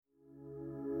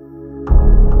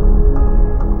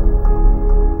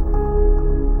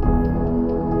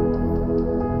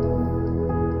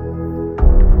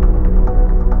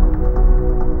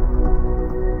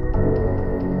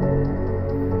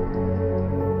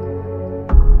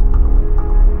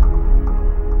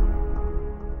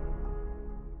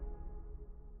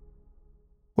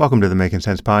Welcome to the Making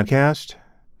Sense Podcast.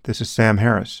 This is Sam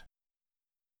Harris.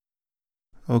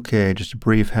 Okay, just a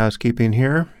brief housekeeping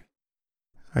here.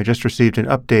 I just received an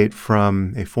update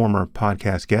from a former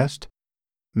podcast guest.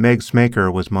 Meg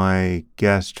Smaker was my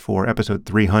guest for episode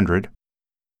 300,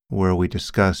 where we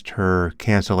discussed her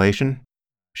cancellation.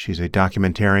 She's a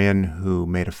documentarian who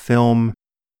made a film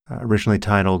originally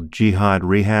titled Jihad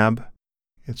Rehab.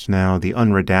 It's now The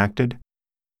Unredacted.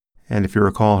 And if you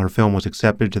recall, her film was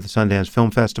accepted to the Sundance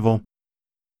Film Festival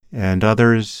and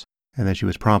others, and then she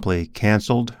was promptly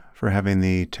canceled for having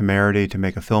the temerity to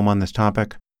make a film on this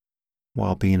topic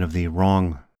while being of the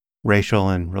wrong racial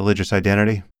and religious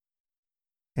identity.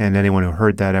 And anyone who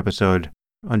heard that episode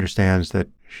understands that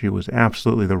she was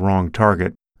absolutely the wrong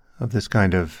target of this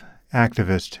kind of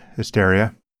activist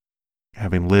hysteria,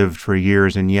 having lived for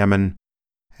years in Yemen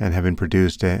and having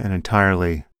produced an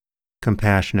entirely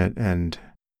compassionate and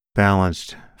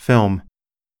balanced film.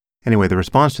 Anyway, the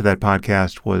response to that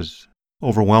podcast was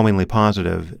overwhelmingly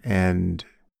positive, and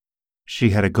she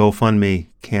had a GoFundMe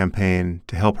campaign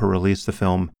to help her release the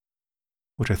film,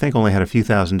 which I think only had a few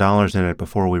 $1,000s in it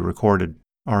before we recorded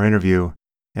our interview.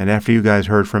 And after you guys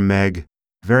heard from Meg,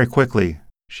 very quickly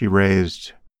she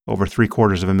raised over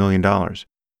 $750,000.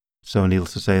 So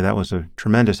needless to say, that was a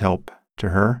tremendous help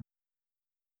to her.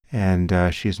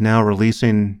 And she's now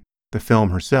releasing the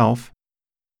film herself.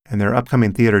 And there are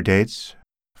upcoming theater dates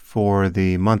for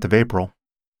the month of April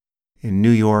in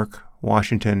New York,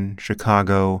 Washington,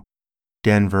 Chicago,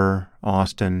 Denver,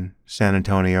 Austin, San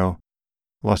Antonio,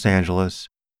 Los Angeles,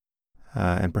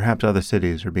 and perhaps other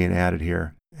cities are being added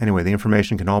here. Anyway, the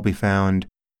information can all be found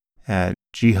at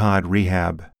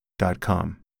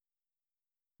jihadrehab.com.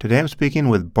 Today I'm speaking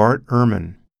with Bart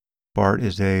Ehrman. Bart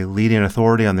is a leading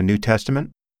authority on the New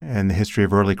Testament and the history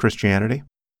of early Christianity,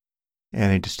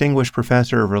 and a distinguished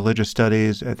professor of religious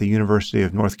studies at the University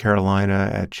of North Carolina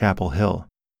at Chapel Hill.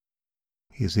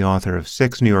 He's the author of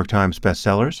 6 New York Times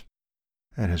bestsellers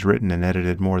and has written and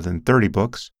edited more than 30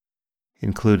 books,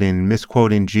 including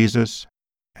Misquoting Jesus,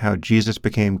 How Jesus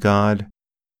Became God,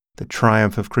 The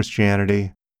Triumph of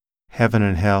Christianity, Heaven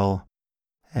and Hell,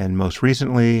 and most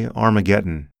recently,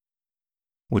 Armageddon,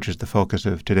 which is the focus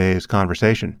of today's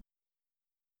conversation.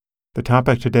 The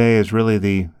topic today is really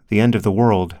the end of the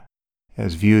world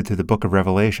as viewed through the book of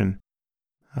Revelation,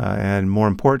 and more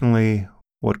importantly,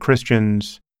 what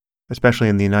Christians, especially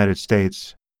in the United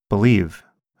States, believe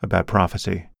about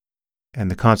prophecy and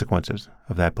the consequences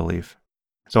of that belief.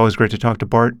 It's always great to talk to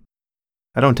Bart.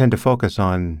 I don't tend to focus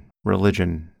on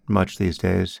religion much these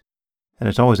days, and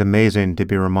it's always amazing to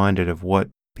be reminded of what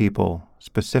people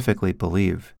specifically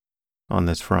believe on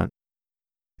this front.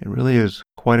 It really is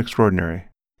quite extraordinary,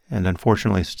 and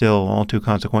unfortunately still all too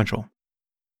consequential.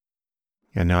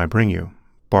 And now I bring you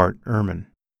Bart Ehrman.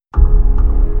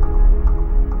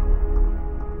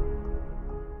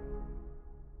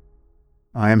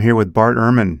 I am here with Bart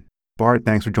Ehrman. Bart,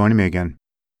 thanks for joining me again.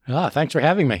 Thanks for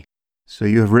having me. So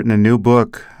you have written a new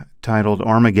book titled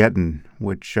Armageddon,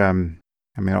 which, I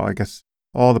guess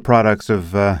all the products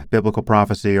of biblical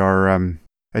prophecy are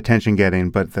attention-getting,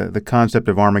 but the concept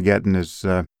of Armageddon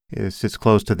sits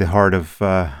close to the heart of,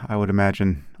 I would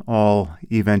imagine, all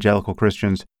evangelical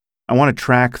Christians. I want to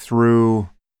track through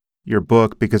your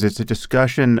book because it's a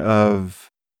discussion of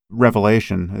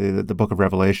Revelation, the book of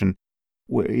Revelation,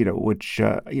 which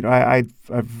I've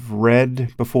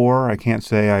read before. I can't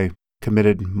say I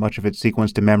committed much of its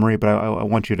sequence to memory, but I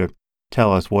want you to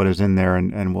tell us what is in there,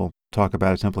 and we'll talk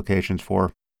about its implications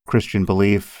for Christian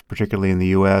belief, particularly in the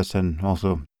U.S., and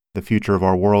also the future of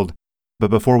our world. But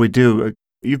before we do,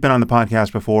 you've been on the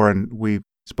podcast before, and we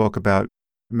spoke about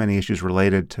many issues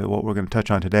related to what we're going to touch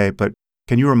on today, but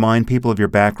can you remind people of your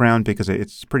background? Because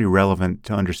it's pretty relevant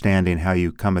to understanding how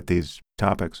you come at these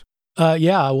topics.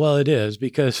 Well, it is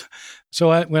because,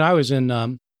 when I was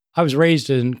I was raised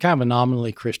in kind of a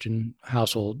nominally Christian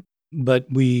household, but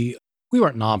we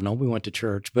weren't nominal. We went to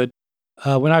church. But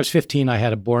when I was 15, I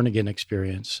had a born-again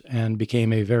experience and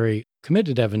became a very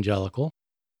committed evangelical.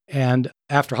 And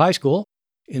after high school,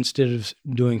 instead of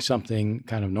doing something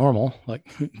kind of normal, like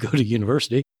go to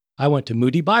university, I went to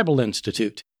Moody Bible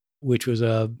Institute, which was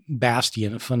a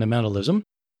bastion of fundamentalism.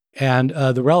 And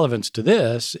the relevance to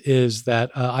this is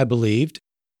that I believed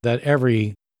that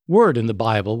every word in the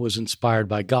Bible was inspired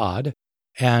by God,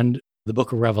 and the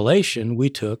book of Revelation we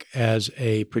took as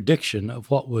a prediction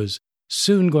of what was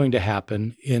soon going to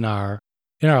happen in our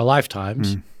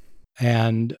lifetimes.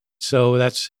 And so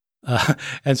that's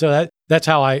that's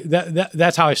how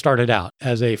I started out,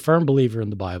 as a firm believer in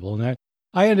the Bible. And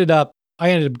I ended up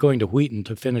going to Wheaton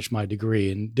to finish my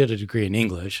degree and did a degree in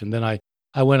English. And then I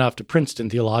went off to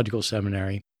Princeton Theological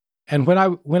Seminary And when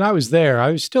I was there,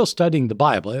 I was still studying the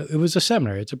Bible. It was a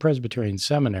seminary. It's a Presbyterian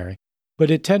seminary,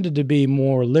 but it tended to be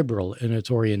more liberal in its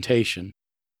orientation.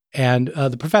 And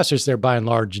the professors there, by and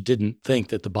large, didn't think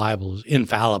that the Bible is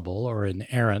infallible or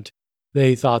inerrant.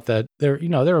 They thought that there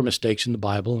were mistakes in the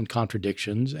Bible and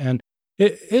contradictions. And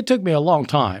it took me a long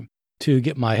time to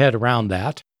get my head around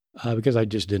that because I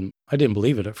didn't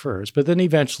believe it at first. But then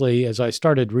eventually, as I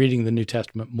started reading the New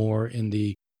Testament more in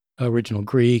the original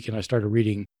Greek, and I started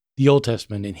reading the Old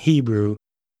Testament in Hebrew,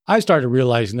 I started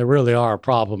realizing there really are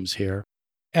problems here.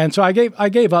 And so I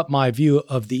gave up my view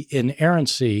of the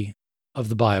inerrancy of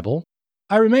the Bible.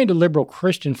 I remained a liberal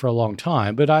Christian for a long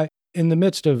time, but in the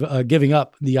midst of giving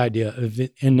up the idea of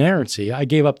inerrancy, I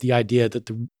gave up the idea that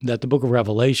the book of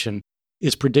Revelation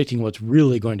is predicting what's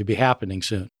really going to be happening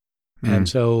soon. And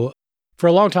so for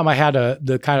a long time, I had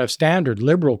the kind of standard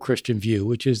liberal Christian view,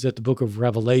 which is that the book of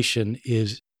Revelation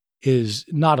is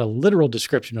not a literal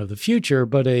description of the future,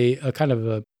 but a kind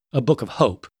of a book of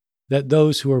hope, that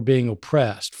those who are being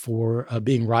oppressed for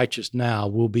being righteous now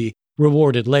will be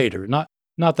rewarded later. Not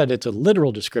that it's a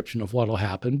literal description of what will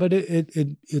happen, but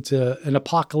it's an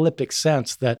apocalyptic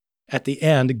sense that at the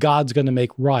end, God's going to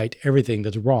make right everything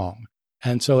that's wrong.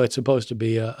 And so it's supposed to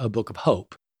be a book of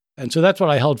hope. And so that's what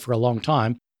I held for a long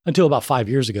time until about 5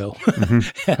 years ago.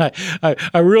 And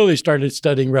I really started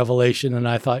studying Revelation, and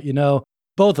I thought,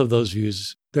 both of those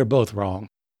views, they're both wrong.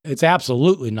 It's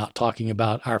absolutely not talking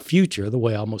about our future the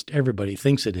way almost everybody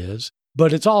thinks it is,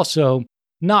 but it's also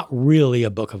not really a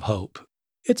book of hope.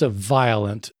 It's a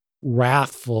violent,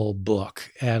 wrathful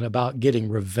book and about getting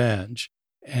revenge.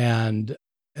 And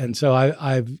so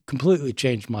I've completely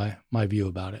changed my view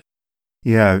about it.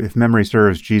 Yeah, if memory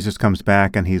serves, Jesus comes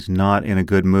back and he's not in a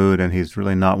good mood, and he's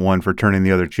really not one for turning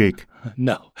the other cheek.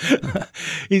 No.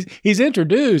 He's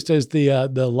introduced as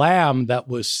the lamb that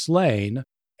was slain,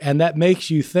 and that makes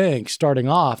you think, starting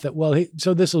off, that,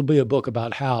 so this will be a book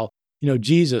about how,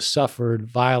 Jesus suffered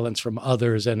violence from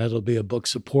others, and it'll be a book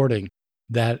supporting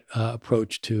that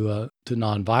approach to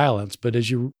nonviolence. But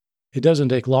it doesn't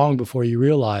take long before you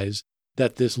realize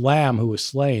that this lamb who was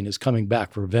slain is coming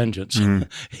back for vengeance.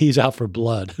 He's out for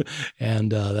blood,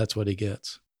 and that's what he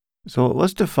gets. So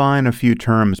let's define a few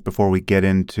terms before we get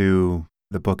into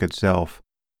the book itself,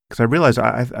 because I realize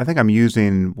I think I'm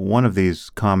using one of these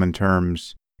common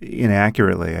terms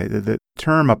inaccurately. The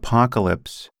term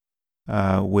apocalypse,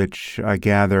 which I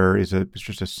gather is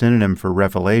just a synonym for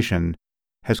revelation,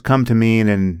 has come to mean,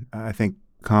 in I think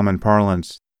common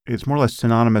parlance, it's more or less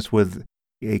synonymous with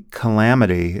a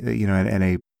calamity, and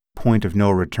a point of no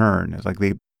return. It's like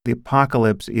the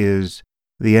apocalypse is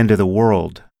the end of the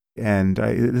world. And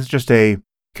this is just a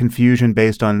confusion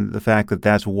based on the fact that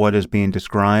that's what is being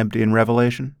described in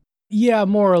Revelation? Yeah,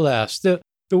 more or less.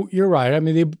 You're right. I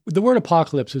mean, the word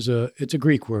apocalypse it's a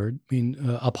Greek word,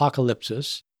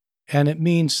 apocalypsis, and it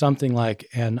means something like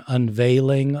an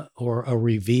unveiling or a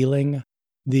revealing.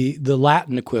 The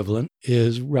Latin equivalent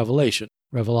is revelation,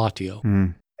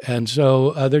 revelatio. And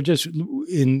so they're just,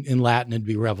 in Latin it'd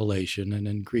be revelation, and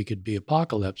in Greek it'd be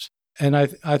apocalypse. And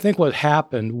I think what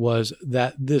happened was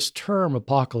that this term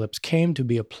apocalypse came to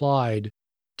be applied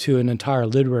to an entire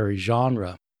literary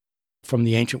genre from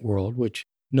the ancient world, which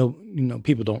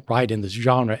people don't write in this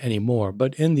genre anymore.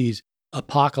 But in these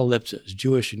apocalypses,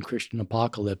 Jewish and Christian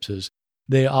apocalypses,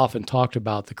 they often talked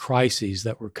about the crises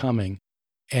that were coming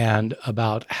and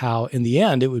about how in the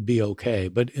end it would be okay.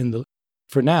 But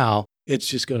for now, it's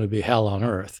just going to be hell on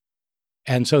earth.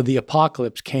 And so the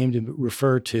apocalypse came to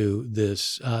refer to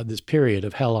this period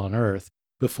of hell on earth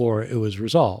before it was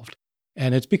resolved.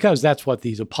 And it's because that's what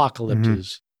these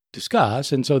apocalypses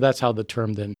discuss. And so that's how the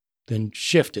term then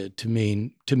shifted to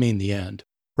mean the end.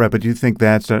 Right, but do you think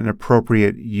that's an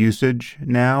appropriate usage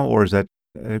now, or is that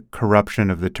a corruption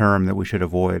of the term that we should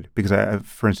avoid? Because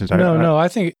for instance, I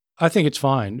think it's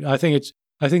fine. I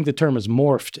think the term has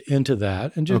morphed into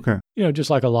that, and just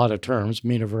like a lot of terms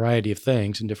mean a variety of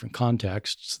things in different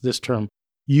contexts. This term,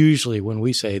 usually when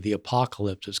we say the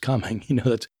apocalypse is coming,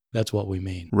 that's what we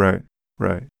mean. Right.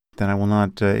 Then I will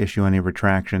not issue any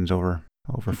retractions over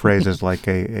phrases like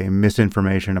a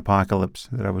misinformation apocalypse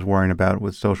that I was worrying about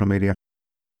with social media.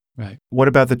 Right. What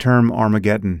about the term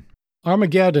Armageddon?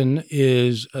 Armageddon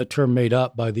is a term made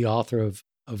up by the author of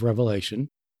Revelation.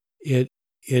 It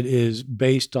is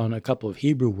based on a couple of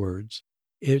Hebrew words.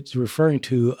 It's referring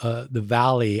to the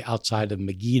valley outside of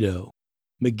Megiddo.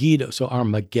 Megiddo, so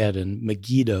Armageddon,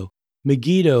 Megiddo.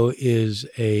 Megiddo is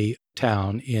a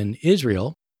town in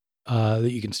Israel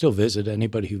that you can still visit.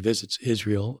 Anybody who visits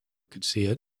Israel could see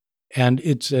it. And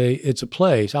it's a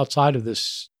place outside of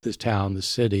this town, this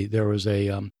city. There was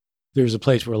a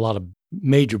place where a lot of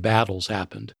major battles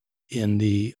happened. in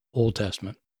the Old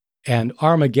Testament. And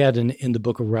Armageddon in the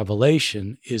book of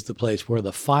Revelation is the place where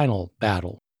the final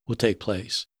battle will take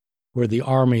place, where the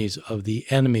armies of the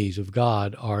enemies of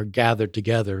God are gathered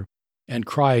together, and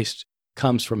Christ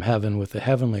comes from heaven with the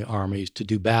heavenly armies to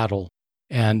do battle.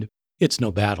 And it's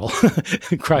no battle.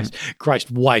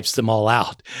 Christ wipes them all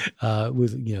out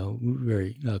with,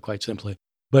 very quite simply.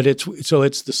 But it's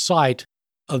the site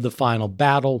of the final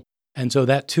battle, and so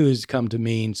that too has come to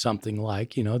mean something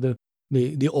like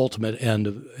the ultimate end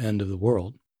of the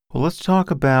world. Well, let's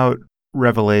talk about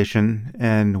Revelation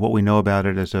and what we know about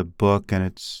it as a book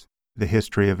and the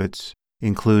history of its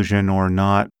inclusion or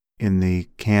not in the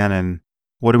canon.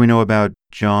 What do we know about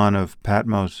John of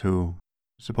Patmos, who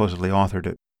supposedly authored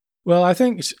it? Well, I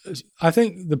think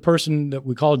the person that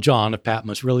we call John of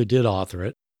Patmos really did author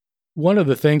it. One of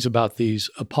the things about these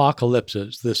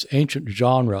apocalypses, this ancient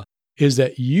genre, is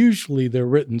that usually they're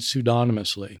written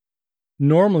pseudonymously.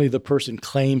 Normally, the person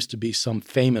claims to be some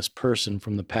famous person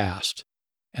from the past.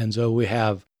 And so we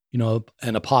have,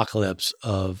 an apocalypse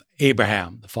of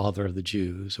Abraham, the father of the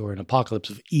Jews, or an apocalypse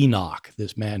of Enoch,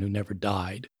 this man who never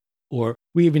died. Or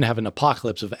we even have an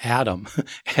apocalypse of Adam,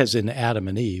 as in Adam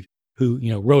and Eve, who,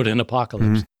 wrote an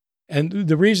apocalypse. Mm-hmm. And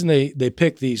the reason they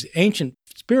pick these ancient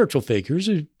spiritual figures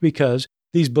is because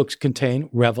these books contain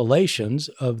revelations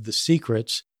of the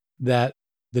secrets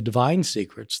the divine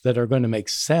secrets that are going to make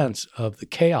sense of the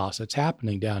chaos that's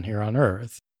happening down here on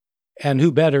earth. And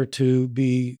who better to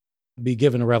be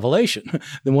given a revelation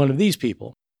than one of these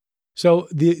people? So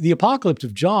the Apocalypse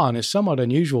of John is somewhat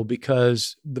unusual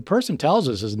because the person tells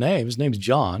us his name. His name's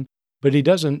John, but he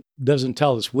doesn't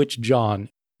tell us which John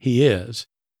he is.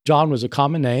 John was a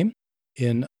common name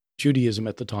in Judaism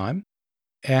at the time,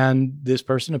 and this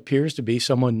person appears to be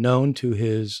someone known to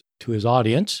his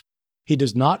audience. He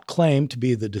does not claim to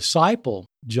be the disciple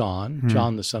John,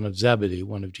 John the son of Zebedee,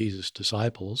 one of Jesus'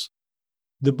 disciples.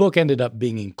 The book ended up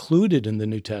being included in the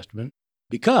New Testament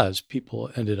because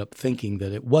people ended up thinking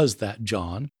that it was that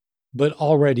John. But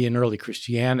already in early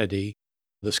Christianity,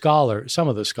 some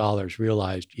of the scholars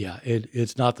realized,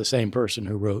 it's not the same person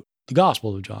who wrote the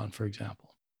Gospel of John, for example.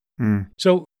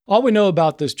 So all we know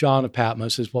about this John of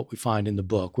Patmos is what we find in the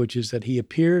book, which is that he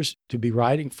appears to be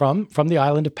writing from the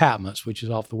island of Patmos, which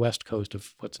is off the west coast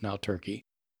of what's now Turkey.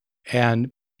 And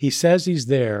he says he's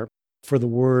there for the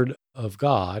word of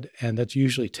God, and that's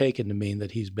usually taken to mean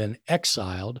that he's been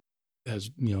exiled, he's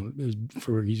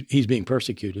being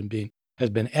persecuted and has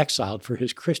been exiled for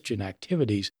his Christian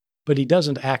activities, but he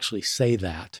doesn't actually say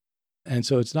that. And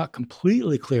so it's not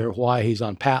completely clear why he's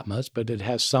on Patmos, but it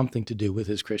has something to do with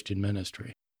his Christian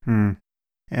ministry. And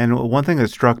one thing that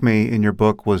struck me in your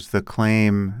book was the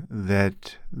claim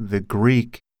that the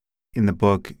Greek in the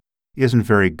book isn't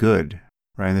very good,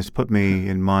 right? And this put me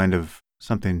in mind of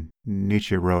something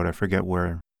Nietzsche wrote. I forget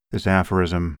where this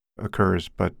aphorism occurs,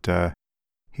 but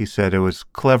he said it was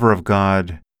clever of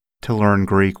God to learn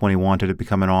Greek when he wanted to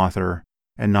become an author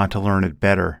and not to learn it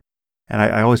better. And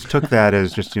I always took that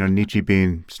as just, Nietzsche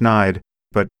being snide.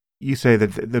 But you say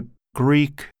that the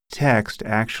Greek text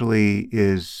actually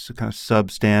is kind of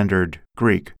substandard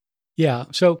Greek. Yeah.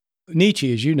 So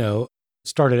Nietzsche, as you know,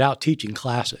 started out teaching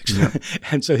classics. Yeah.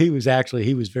 And so he was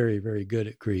very, very good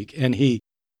at Greek.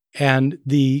 And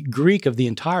the Greek of the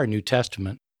entire New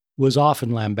Testament was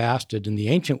often lambasted in the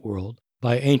ancient world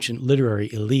by ancient literary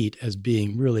elite as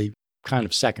being really kind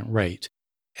of second rate.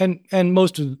 And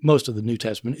most of the New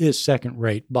Testament is second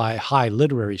rate by high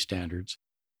literary standards.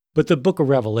 But the book of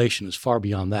Revelation is far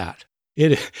beyond that.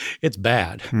 It's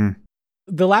bad.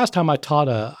 The last time I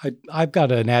taught I've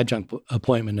got an adjunct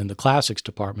appointment in the classics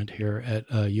department here at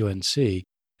UNC.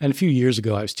 And a few years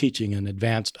ago, I was teaching an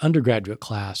advanced undergraduate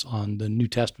class on the New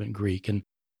Testament Greek. And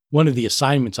one of the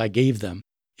assignments I gave them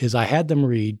is I had them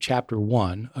read chapter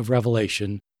 1 of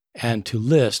Revelation and to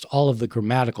list all of the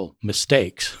grammatical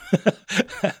mistakes,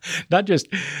 not just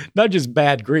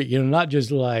bad Greek, not just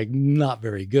like not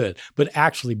very good, but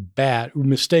actually bad,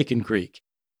 mistaken Greek.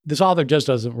 This author just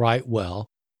doesn't write well.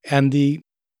 And the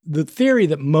theory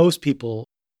that most people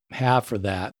have for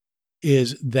that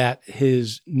is that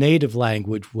his native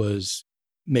language was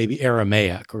maybe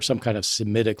Aramaic or some kind of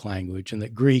Semitic language, and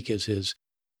that Greek is his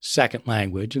second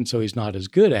language, and so he's not as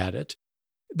good at it.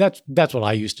 That's what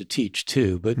I used to teach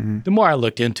too. But the more I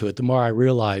looked into it, the more I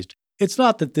realized it's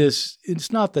not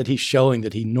that he's showing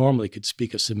that he normally could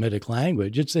speak a Semitic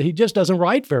language. It's that he just doesn't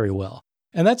write very well.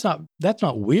 And that's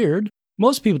not weird.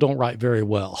 Most people don't write very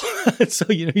well.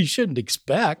 So, you shouldn't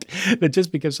expect that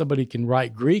just because somebody can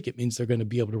write Greek, it means they're going to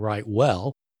be able to write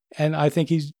well. And I think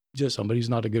he's just somebody who's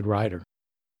not a good writer.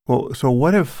 Well, so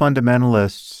what have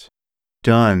fundamentalists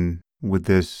done with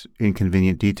this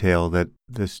inconvenient detail that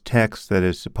this text that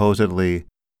is supposedly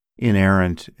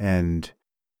inerrant and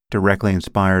directly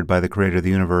inspired by the creator of the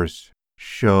universe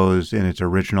shows in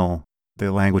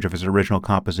the language of its original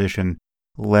composition,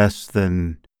 less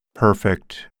than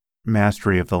perfect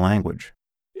mastery of the language?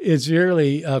 It's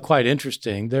really quite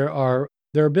interesting. There are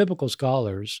biblical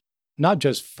scholars, not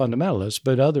just fundamentalists,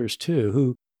 but others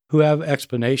too, who have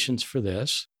explanations for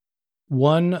this.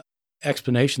 One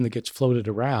explanation that gets floated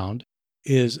around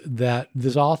is that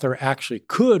this author actually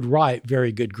could write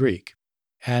very good Greek.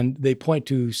 And they point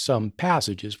to some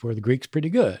passages where the Greek's pretty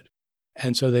good.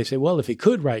 And so they say, well, if he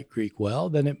could write Greek well,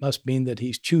 then it must mean that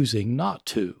he's choosing not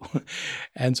to.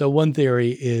 And so one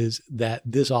theory is that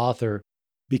this author,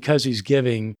 because he's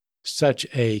giving such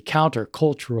a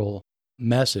countercultural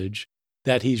message,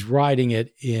 that he's writing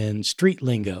it in street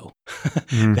lingo,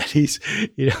 that he's,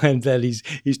 and that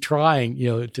he's trying,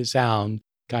 to sound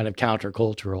kind of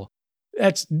countercultural.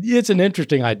 It's an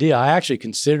interesting idea. I actually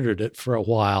considered it for a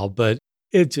while, but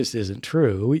it just isn't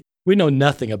true. We know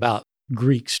nothing about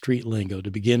Greek street lingo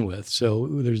to begin with, so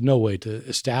there's no way to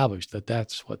establish that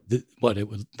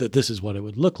this is what it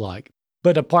would look like.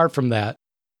 But apart from that,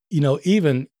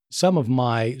 even some of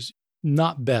my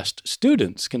not best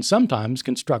students can sometimes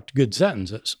construct good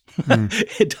sentences.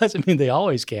 It doesn't mean they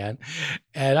always can,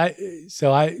 and I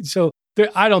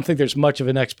don't think there's much of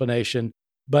an explanation.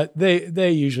 But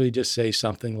they usually just say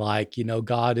something like,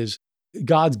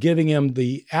 God's giving him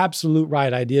the absolute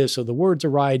right idea, so the words are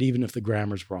right even if the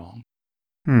grammar's wrong.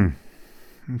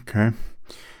 Okay.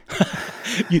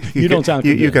 you don't sound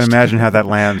convinced. You can imagine how that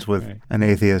lands with an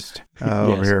atheist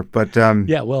over here. But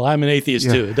yeah, well, I'm an atheist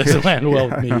too. It doesn't land well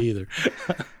with me either.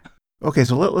 Okay,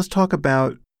 so let's talk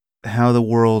about how the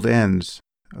world ends,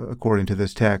 according to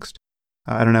this text.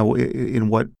 I don't know in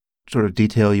what sort of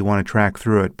detail you want to track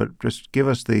through it, but just give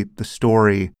us the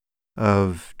story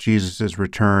of Jesus'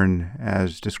 return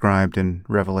as described in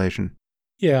Revelation.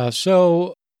 Yeah,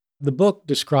 so the book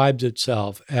describes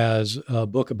itself as a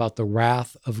book about the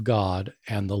wrath of God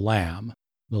and the Lamb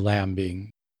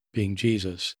being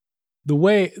Jesus. The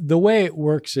way it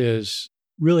works is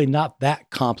really not that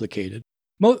complicated.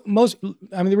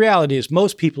 The reality is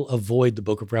most people avoid the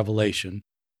book of Revelation,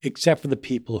 except for the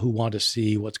people who want to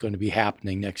see what's going to be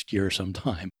happening next year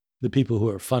sometime. The people who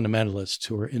are fundamentalists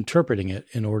who are interpreting it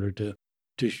in order to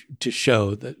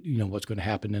show that, what's going to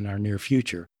happen in our near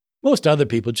future. Most other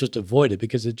people just avoid it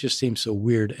because it just seems so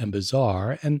weird and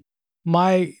bizarre. And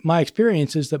my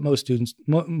experience is that most students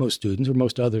or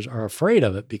most others are afraid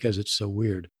of it because it's so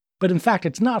weird. But in fact,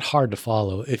 it's not hard to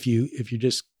follow if you're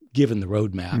just given the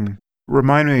roadmap.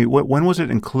 Remind me, when was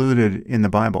it included in the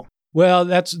Bible? Well,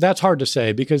 that's hard to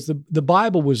say because the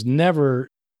Bible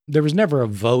there was never a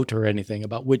vote or anything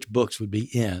about which books would be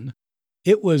in.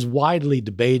 It was widely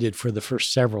debated for the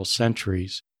first several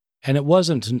centuries, and it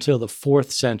wasn't until the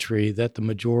 4th century that the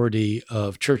majority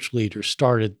of church leaders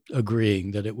started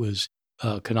agreeing that it was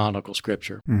canonical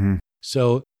scripture. Mm-hmm.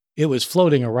 So it was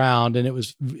floating around, and it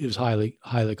was highly,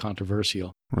 highly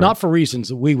controversial, right. Not for reasons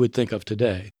that we would think of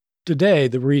today. Today,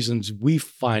 the reasons we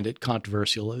find it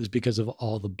controversial is because of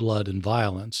all the blood and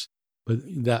violence, but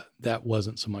that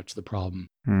wasn't so much the problem.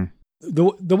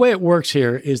 The way it works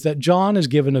here is that John is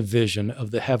given a vision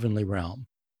of the heavenly realm.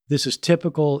 This is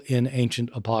typical in ancient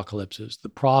apocalypses. The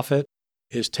prophet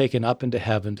is taken up into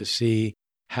heaven to see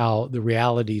how the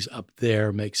realities up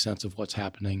there make sense of what's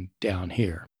happening down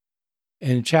here.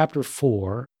 And in chapter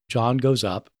 4, John goes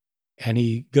up and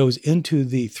he goes into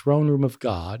the throne room of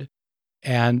God,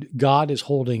 and God's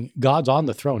on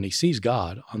the throne. He sees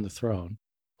God on the throne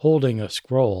holding a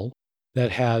scroll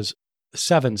that has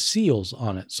 7 seals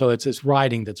on it. So it's this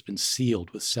writing that's been sealed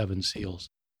with 7 seals.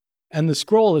 And the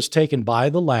scroll is taken by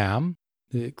the Lamb,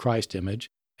 the Christ image,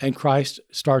 and Christ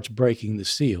starts breaking the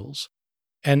seals.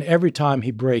 And every time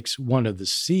he breaks one of the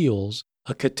seals,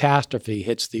 a catastrophe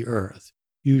hits the earth,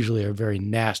 usually a very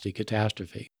nasty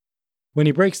catastrophe. When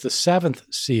he breaks the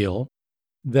 7th seal,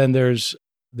 then there's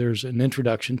an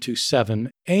introduction to 7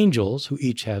 angels who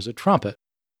each has a trumpet,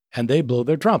 and they blow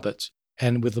their trumpets.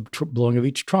 And with the blowing of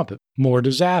each trumpet, more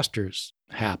disasters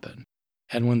happen.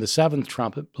 And when the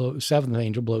 7th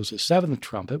angel blows the 7th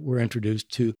trumpet, we're introduced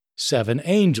to 7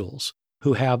 angels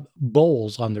who have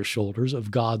bowls on their shoulders of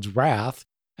God's wrath,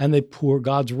 and they pour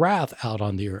God's wrath out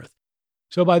on the earth.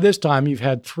 So by this time, you've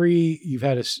had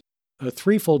a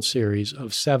threefold series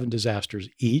of 7 disasters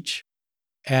each.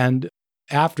 And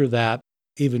after that,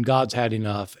 even God's had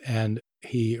enough, and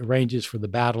he arranges for the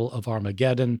Battle of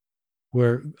Armageddon,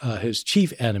 where his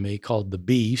chief enemy, called the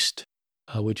Beast,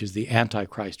 which is the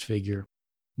Antichrist figure,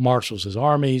 marshals his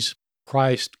armies,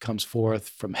 Christ comes forth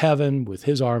from heaven with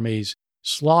his armies,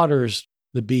 slaughters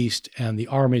the beast and the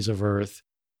armies of earth,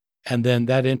 and then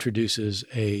that introduces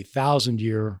a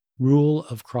 1,000-year rule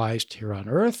of Christ here on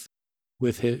earth,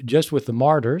 just with the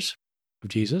martyrs of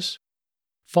Jesus,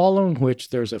 following which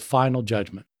there's a final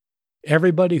judgment.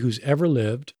 Everybody who's ever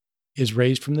lived is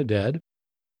raised from the dead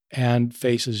and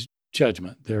faces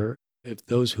judgment. If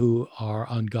those who are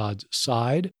on God's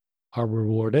side are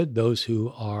rewarded, those who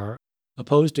are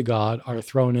opposed to God are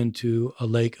thrown into a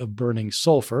lake of burning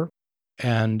sulfur,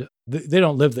 and they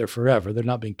don't live there forever. They're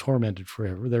not being tormented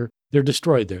forever. They're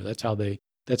destroyed there. That's how he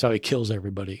kills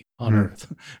everybody on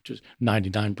earth, which is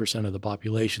 99% of the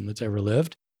population that's ever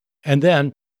lived. And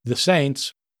then the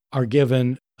saints are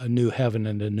given a new heaven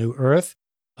and a new earth.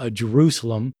 A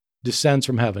Jerusalem descends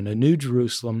from heaven, a new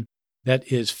Jerusalem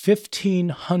that is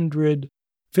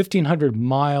 1,500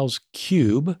 miles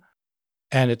cube,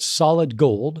 and it's solid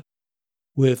gold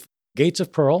with gates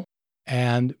of pearl,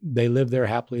 and they live there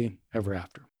happily ever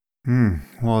after.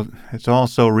 Well, it's all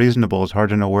so reasonable. It's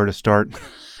hard to know where to start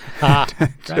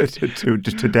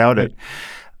to doubt it.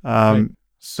 Right.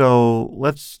 So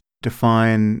let's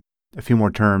define a few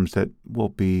more terms that will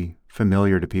be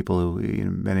familiar to people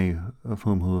many of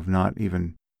whom who have not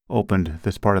even opened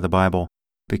this part of the Bible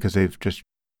because they've just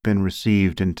been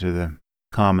received into the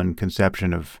common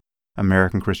conception of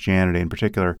American Christianity in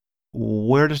particular.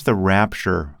 Where does the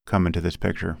rapture come into this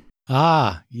picture?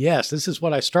 Yes. This is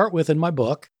what I start with in my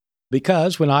book,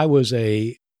 because when I was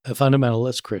a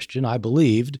fundamentalist Christian, I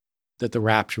believed that the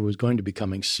rapture was going to be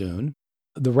coming soon.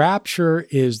 The rapture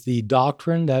is the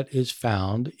doctrine that is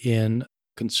found in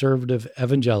conservative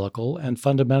evangelical and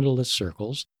fundamentalist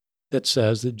circles that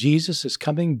says that Jesus is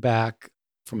coming back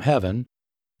from heaven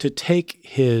to take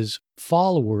his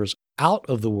followers out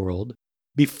of the world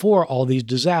before all these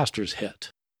disasters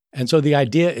hit. And so the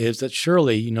idea is that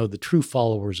surely, the true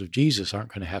followers of Jesus aren't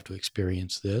going to have to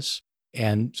experience this.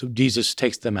 And so Jesus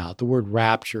takes them out. The word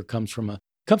rapture comes from a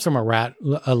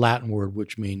Latin word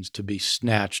which means to be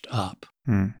snatched up.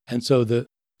 And so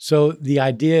the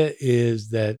idea is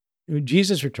that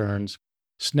Jesus returns,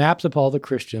 snaps up all the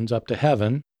Christians up to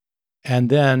heaven, and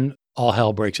then all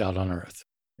hell breaks out on earth.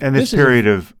 And this period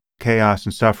of chaos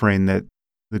and suffering that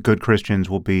the good Christians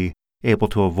will be able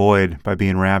to avoid by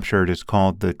being raptured is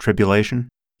called the tribulation?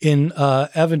 In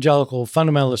evangelical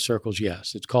fundamentalist circles,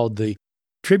 yes. It's called the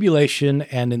tribulation,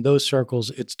 and in those circles,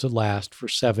 it's to last for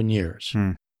 7 years.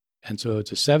 And so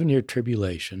it's a 7-year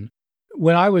tribulation.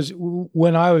 When I was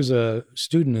a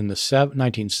student in the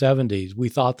 1970s, we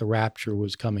thought the rapture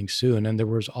was coming soon, and there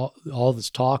was all this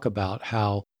talk about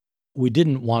how we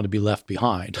didn't want to be left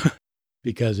behind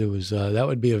because it was that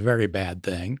would be a very bad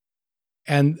thing.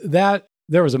 And that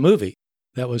there was a movie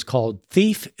that was called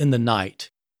Thief in the Night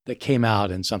that came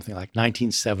out in something like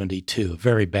 1972, a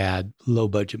very bad,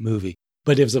 low-budget movie.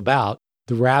 But it was about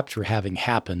the rapture having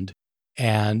happened,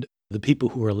 and the people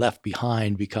who are left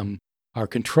behind are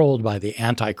controlled by the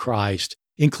Antichrist,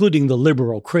 including the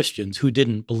liberal Christians who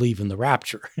didn't believe in the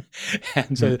rapture.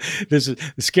 And so this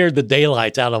scared the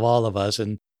daylights out of all of us.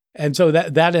 And so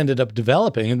that ended up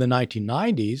developing in the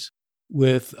 1990s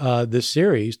with this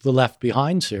series, the Left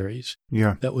Behind series,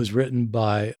 that was written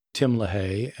by Tim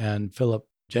LaHaye and Philip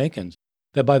Jenkins,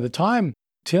 that by the time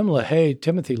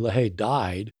Timothy LaHaye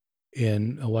died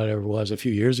in whatever it was a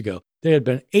few years ago, there had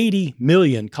been 80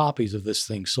 million copies of this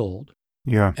thing sold.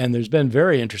 And there's been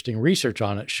very interesting research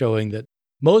on it showing that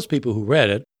most people who read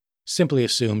it simply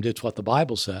assumed it's what the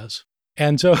Bible says.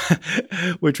 And so,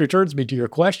 which returns me to your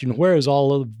question, where is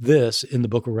all of this in the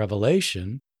book of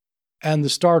Revelation? And the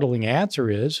startling answer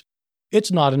is,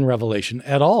 it's not in Revelation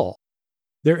at all.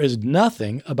 There is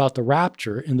nothing about the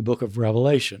rapture in the book of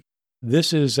Revelation.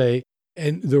 The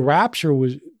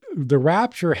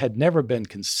rapture had never been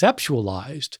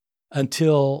conceptualized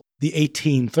until the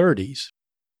 1830s.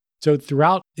 So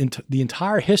throughout the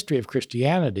entire history of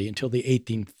Christianity until the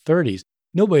 1830s,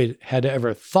 nobody had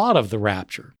ever thought of the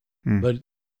rapture, but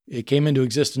it came into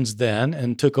existence then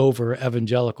and took over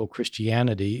evangelical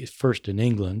Christianity, first in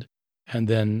England and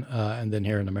then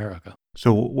here in America.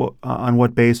 So on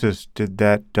what basis did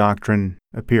that doctrine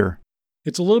appear?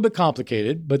 It's a little bit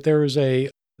complicated, but there's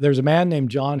a man named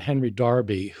John Henry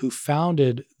Darby who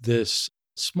founded this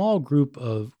small group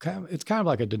it's kind of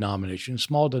like a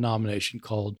small denomination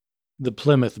called the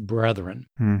Plymouth Brethren.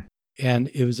 And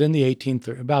it was in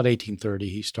about 1830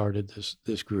 he started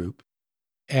this group.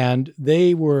 And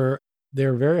they're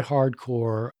very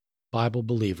hardcore Bible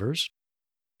believers.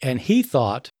 And he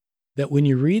thought that when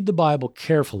you read the Bible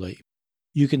carefully,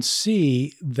 you can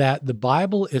see that the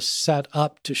Bible is set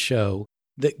up to show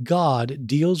that God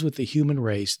deals with the human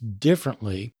race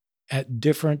differently at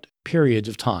different periods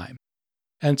of time.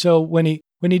 And so when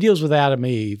he deals with Adam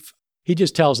and Eve, he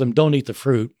just tells them, don't eat the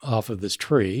fruit off of this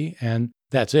tree, and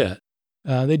that's it.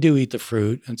 They do eat the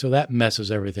fruit, and so that messes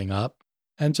everything up.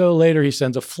 And so later he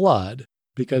sends a flood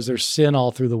because there's sin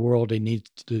all through the world. He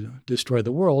needs to destroy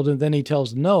the world. And then he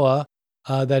tells Noah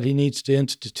that he needs to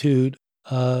institute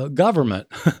government.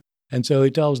 And so he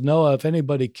tells Noah, if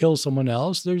anybody kills someone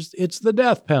else, it's the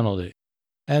death penalty.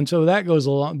 And so that goes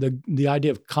along, the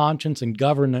idea of conscience and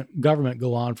government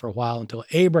go on for a while until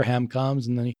Abraham comes,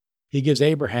 and then he gives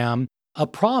Abraham a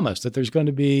promise that there's going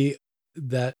to be,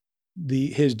 that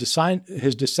his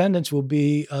descendants will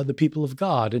be the people of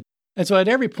God. And so at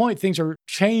every point, things are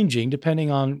changing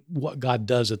depending on what God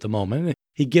does at the moment.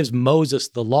 He gives Moses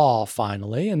the law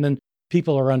finally, and then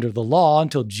people are under the law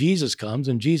until Jesus comes,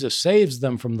 and Jesus saves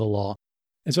them from the law.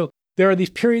 And so there are these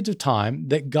periods of time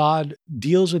that God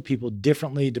deals with people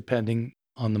differently depending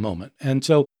on the moment. And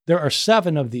so there are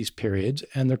 7 of these periods,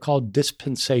 and they're called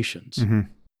dispensations. Mm-hmm.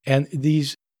 And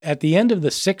these, at the end of the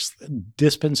 6th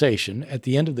dispensation, at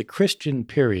the end of the Christian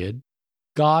period,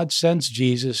 God sends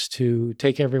Jesus to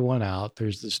take everyone out.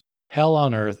 There's this hell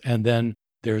on earth, and then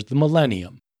there's the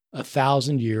millennium,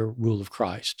 1,000-year rule of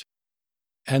Christ.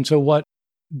 And so what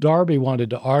Darby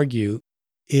wanted to argue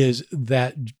is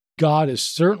that God is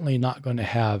certainly not going to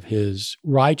have his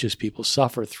righteous people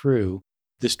suffer through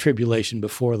this tribulation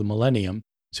before the millennium,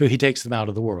 so he takes them out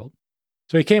of the world.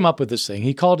 So he came up with this thing.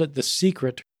 He called it the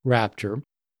secret rapture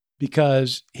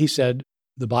because he said,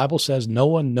 the Bible says no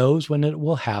one knows when it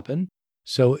will happen,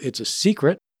 so it's a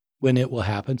secret when it will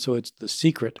happen, so it's the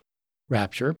secret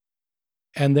rapture.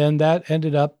 And then that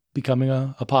ended up becoming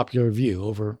a popular view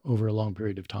over a long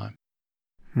period of time.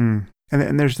 And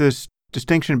there's this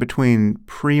distinction between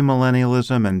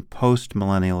premillennialism and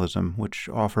postmillennialism, which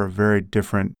offer a very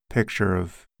different picture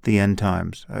of the end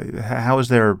times. How is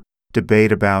there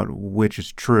debate about which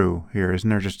is true here? Isn't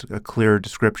there just a clear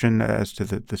description as to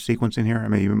the sequencing here? I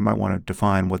mean, you might want to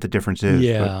define what the difference is.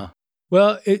 Yeah.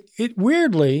 Well, it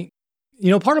weirdly,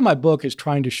 part of my book is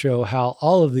trying to show how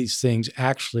all of these things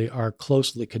actually are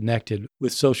closely connected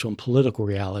with social and political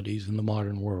realities in the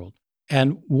modern world.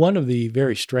 And one of the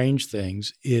very strange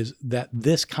things is that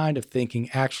this kind of thinking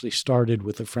actually started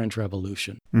with the French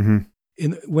Revolution.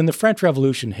 Mm-hmm. When the French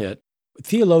Revolution hit,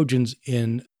 theologians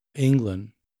in England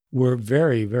were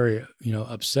very, very,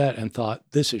 upset and thought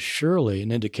this is surely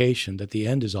an indication that the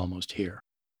end is almost here.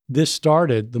 This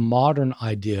started the modern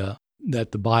idea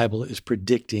that the Bible is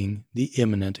predicting the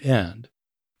imminent end.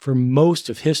 For most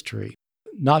of history,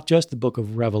 not just the book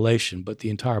of Revelation, but the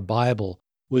entire Bible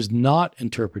was not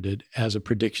interpreted as a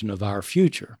prediction of our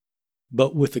future.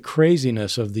 But with the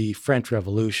craziness of the French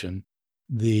Revolution,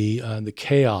 the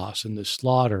chaos and the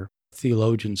slaughter,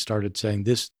 theologians started saying,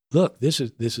 this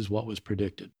is what was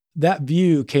predicted. That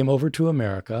view came over to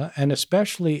America, and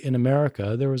especially in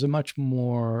America, there was a much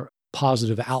more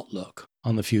positive outlook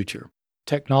on the future.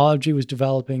 Technology was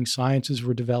developing, sciences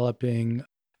were developing,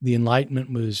 the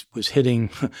Enlightenment was hitting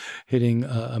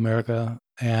America,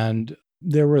 and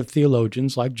there were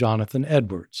theologians like Jonathan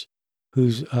Edwards,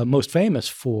 who's most famous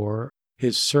for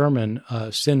his sermon,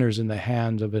 Sinners in the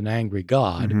Hands of an Angry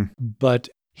God. Mm-hmm. But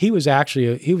he was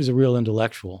a real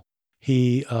intellectual.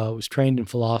 He was trained in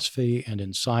philosophy and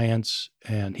in science,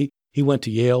 and he went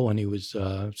to Yale when he was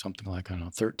something like,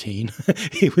 13.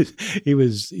 he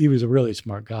was a really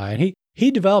smart guy. And he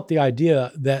developed the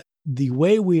idea that the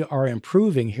way we are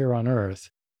improving here on earth,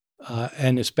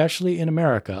 and especially in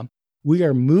America, we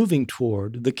are moving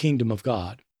toward the kingdom of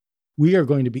God. We are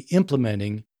going to be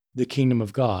implementing the kingdom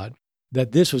of God,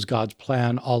 that this was God's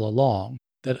plan all along,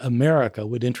 that America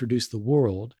would introduce the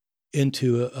world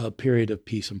into a period of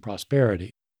peace and prosperity,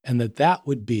 and that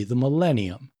would be the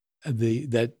millennium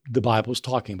that the Bible is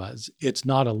talking about. It's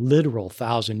not a literal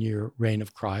 1,000-year reign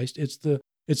of Christ. It's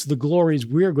the glories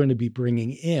we're going to be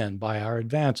bringing in by our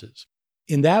advances.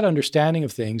 In that understanding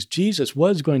of things, Jesus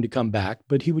was going to come back,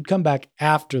 but he would come back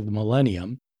after the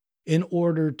millennium in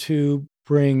order to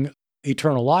bring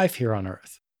eternal life here on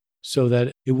earth, so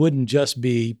that it wouldn't just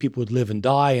be people would live and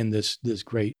die in this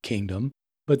great kingdom,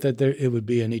 but that it would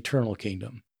be an eternal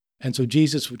kingdom. And so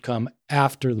Jesus would come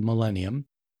after the millennium,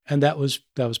 and that was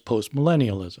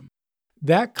postmillennialism.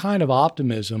 That kind of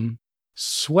optimism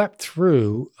swept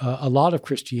through a lot of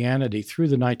Christianity through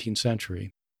the 19th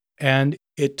century. And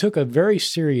it took a very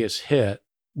serious hit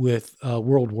with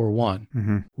World War I,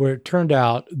 mm-hmm. where it turned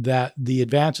out that the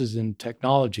advances in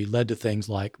technology led to things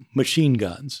like machine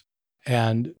guns,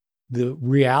 and the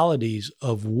realities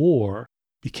of war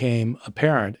became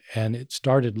apparent, and it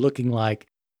started looking like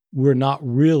we're not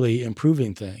really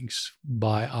improving things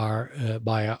by our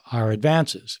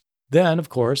advances. Then, of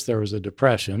course, there was a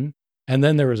depression, and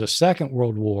then there was a Second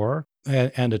World War,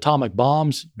 and atomic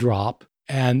bombs drop,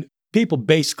 and people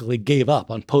basically gave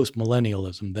up on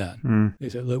postmillennialism then. They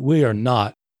said, look, we are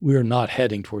not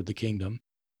heading toward the kingdom.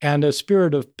 And a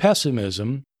spirit of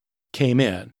pessimism came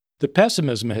in. The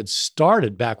pessimism had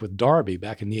started back with Darby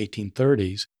back in the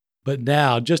 1830s, but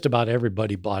now just about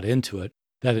everybody bought into it,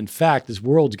 that in fact, this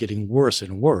world's getting worse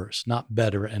and worse, not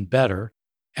better and better.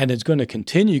 And it's going to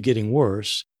continue getting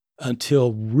worse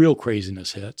until real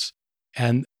craziness hits.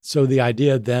 And so the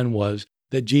idea then was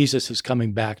that Jesus is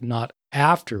coming back not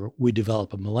after we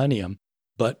develop a millennium,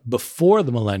 but before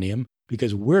the millennium,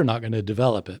 because we're not going to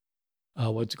develop it.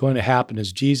 What's going to happen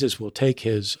is Jesus will take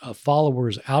his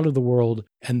followers out of the world,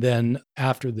 and then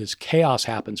after this chaos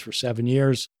happens for 7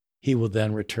 years, he will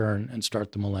then return and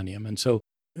start the millennium. And so,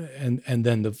 and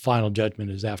then the final judgment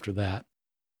is after that.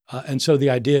 And so the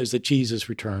idea is that Jesus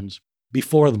returns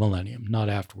before the millennium, not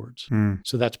afterwards.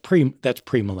 So that's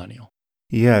premillennial.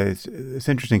 Yeah, it's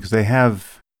interesting because they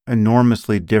have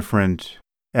enormously different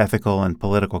ethical and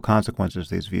political consequences,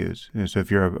 these views. So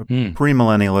if you're a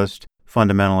premillennialist,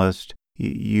 fundamentalist,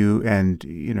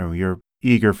 you're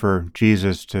eager for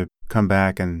Jesus to come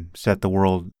back and set the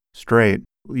world straight,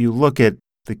 you look at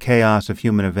the chaos of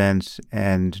human events,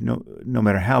 and no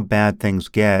matter how bad things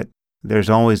get, there's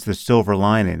always the silver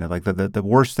lining. Like the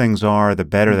worse things are, the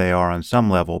better they are on some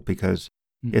level, because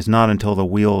it's not until the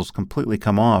wheels completely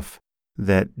come off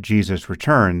that Jesus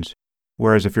returns.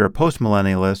 Whereas if you're a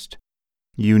postmillennialist,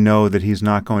 you know that he's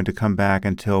not going to come back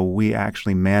until we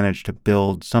actually manage to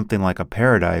build something like a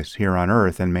paradise here on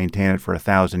earth and maintain it for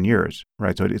 1,000 years,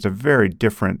 right? So it's a very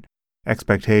different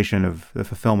expectation of the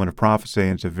fulfillment of prophecy,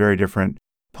 and it's a very different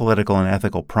political and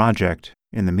ethical project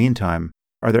in the meantime.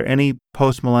 Are there any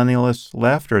postmillennialists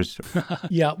left, or is...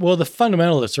 Yeah, well, the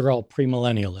fundamentalists are all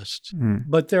premillennialists.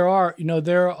 But there are,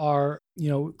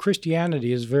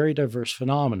 Christianity is a very diverse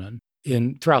phenomenon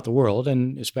throughout the world,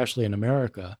 and especially in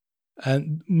America.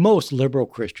 And most liberal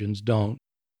Christians don't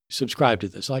subscribe to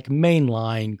this, like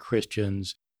mainline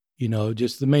Christians,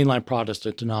 just the mainline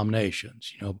Protestant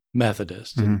denominations,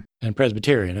 Methodists and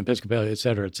Presbyterian, Episcopalian, et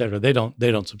cetera, they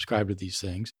don't subscribe to these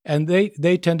things. And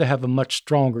they tend to have a much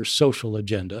stronger social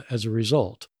agenda as a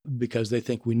result, because they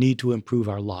think we need to improve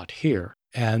our lot here.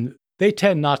 And they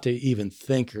tend not to even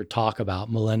think or talk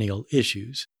about millennial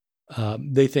issues.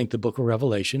 They think the book of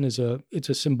Revelation it's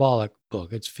a symbolic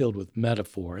book. It's filled with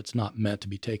metaphor. It's not meant to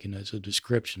be taken as a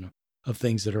description of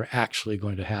things that are actually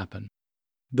going to happen.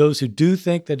 Those who do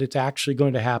think that it's actually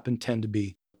going to happen tend to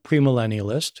be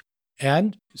premillennialist,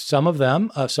 and some of them,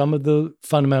 some of the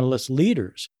fundamentalist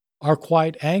leaders, are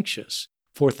quite anxious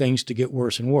for things to get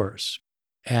worse and worse,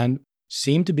 and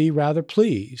seem to be rather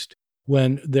pleased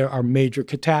when there are major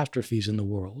catastrophes in the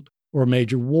world or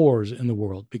major wars in the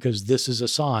world, because this is a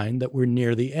sign that we're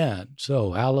near the end.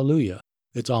 So, hallelujah,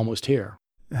 it's almost here.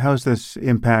 How's this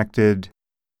impacted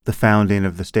the founding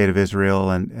of the State of Israel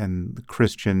and the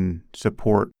Christian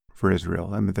support for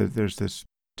Israel? I mean, there's this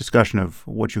discussion of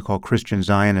what you call Christian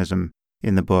Zionism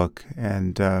in the book,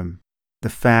 and the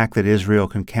fact that Israel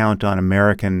can count on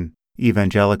American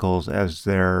evangelicals as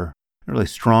their really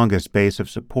strongest base of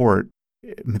support.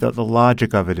 The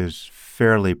logic of it is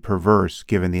fairly perverse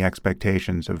given the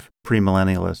expectations of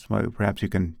premillennialists. Well, perhaps you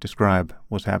can describe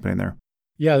what's happening there.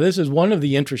 Yeah, this is one of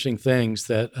the interesting things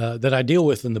that I deal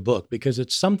with in the book, because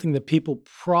it's something that people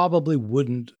probably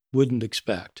wouldn't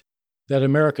expect, that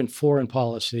American foreign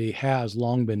policy has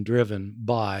long been driven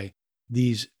by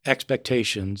these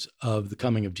expectations of the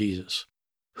coming of Jesus.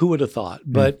 Who would have thought?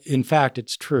 But in fact,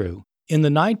 it's true. In the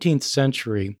 19th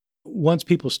century, once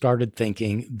people started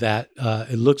thinking that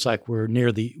it looks like we're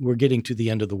getting to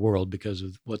the end of the world because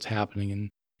of what's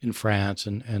happening in France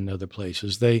and other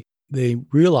places, they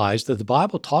realized that the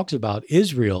Bible talks about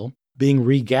Israel being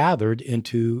regathered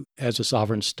as a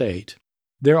sovereign state.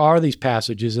 There are these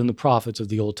passages in the prophets of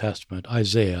the Old Testament,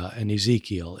 Isaiah and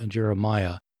Ezekiel and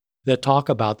Jeremiah, that talk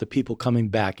about the people coming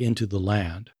back into the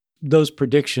land. Those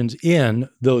predictions in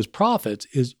those prophets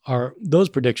are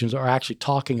actually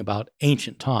talking about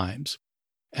ancient times.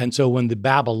 And so when the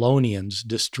Babylonians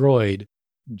destroyed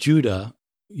Judah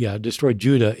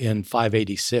in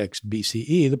 586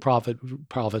 BCE, the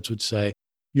prophets would say,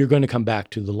 you're going to come back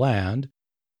to the land.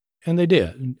 And they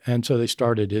did. And so they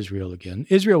started Israel again.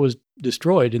 Israel was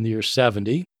destroyed in the year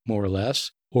 70, more or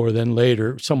less, or then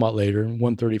later, somewhat later, in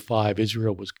 135,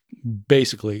 Israel was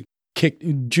basically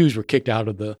Jews were kicked out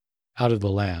of the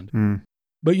land.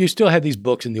 But you still had these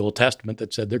books in the Old Testament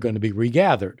that said they're going to be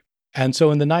regathered. And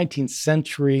so in the 19th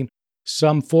century,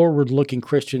 some forward-looking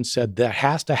Christians said that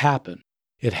has to happen.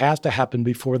 It has to happen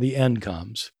before the end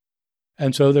comes.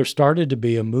 And so there started to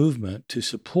be a movement to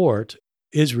support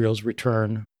Israel's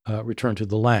return to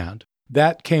the land.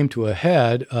 That came to a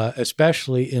head,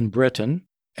 especially in Britain.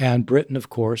 And Britain, of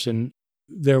course, and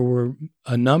there were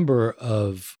a number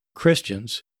of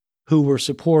Christians who were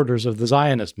supporters of the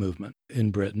Zionist movement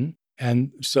in Britain.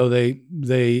 And so they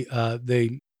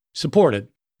supported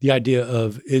the idea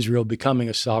of Israel becoming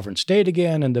a sovereign state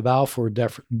again. And the Balfour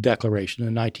Declaration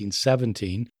in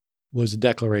 1917 was a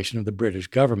declaration of the British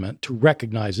government to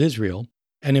recognize Israel.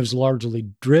 And it was largely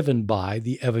driven by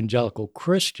the evangelical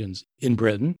Christians in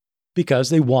Britain because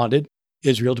they wanted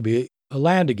Israel to be a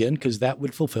land again because that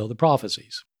would fulfill the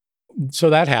prophecies. So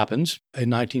that happens in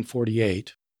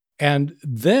 1948. And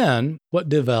then what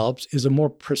develops is a more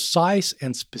precise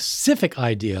and specific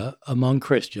idea among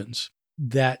Christians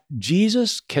that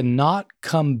Jesus cannot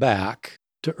come back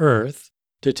to earth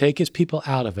to take his people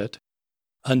out of it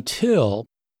until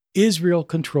Israel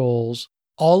controls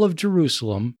all of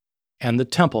Jerusalem and the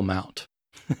Temple Mount.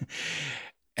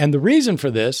 And the reason for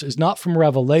this is not from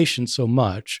Revelation so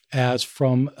much as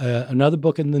from another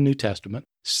book in the New Testament,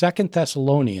 2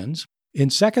 Thessalonians. In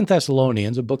 2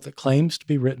 Thessalonians, a book that claims to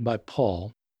be written by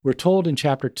Paul, we're told in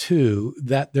chapter 2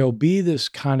 that there'll be this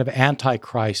kind of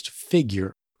Antichrist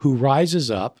figure who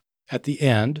rises up at the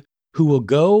end, who will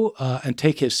go and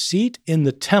take his seat in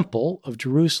the temple of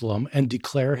Jerusalem and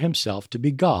declare himself to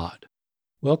be God.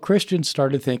 Well, Christians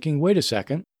started thinking, wait a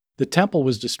second, the temple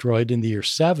was destroyed in the year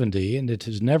 70 and it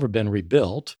has never been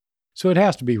rebuilt, so it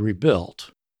has to be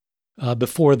rebuilt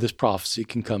before this prophecy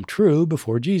can come true,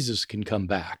 before Jesus can come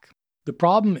back. The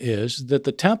problem is that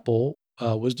the temple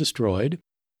was destroyed.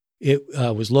 It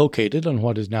was located on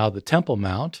what is now the Temple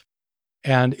Mount,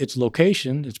 and its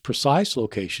location, its precise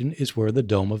location, is where the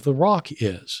Dome of the Rock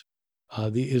is,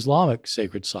 the Islamic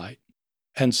sacred site.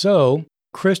 And so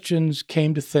Christians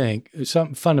came to think,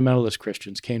 some fundamentalist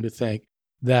Christians came to think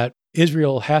that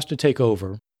Israel has to take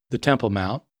over the Temple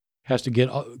Mount, has to get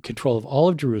control of all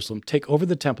of Jerusalem, take over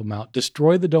the Temple Mount,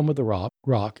 destroy the Dome of the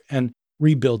Rock, and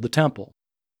rebuild the temple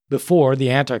before the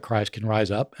Antichrist can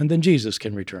rise up and then Jesus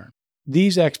can return.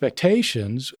 These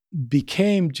expectations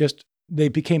became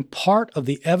part of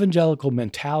the evangelical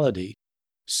mentality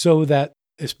so that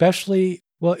especially,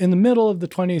 well, in the middle of the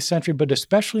 20th century, but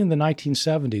especially in the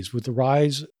 1970s with the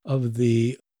rise of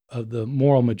the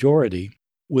moral majority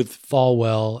with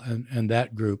Falwell and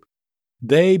that group,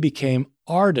 they became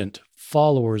ardent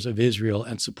followers of Israel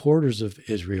and supporters of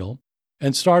Israel.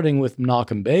 And starting with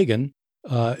Menachem Begin,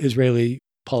 Israeli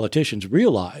politicians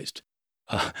realized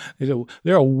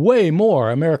there are way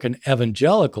more American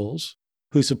evangelicals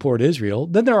who support Israel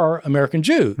than there are American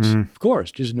Jews, of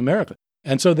course, just in America.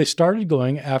 And so they started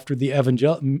going after the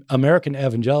American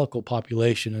evangelical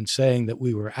population and saying that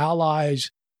we were allies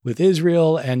with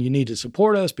Israel and you need to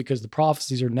support us because the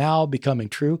prophecies are now becoming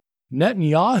true.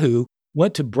 Netanyahu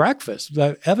went to breakfast,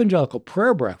 the evangelical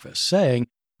prayer breakfast, saying,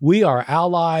 we are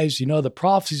allies, the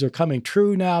prophecies are coming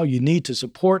true now, you need to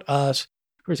support us.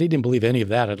 Of course, he didn't believe any of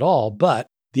that at all, but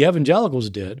the evangelicals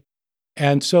did.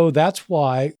 And so that's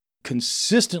why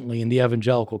consistently in the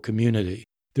evangelical community,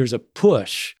 there's a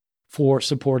push for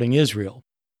supporting Israel.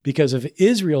 Because if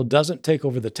Israel doesn't take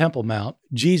over the Temple Mount,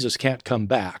 Jesus can't come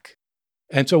back.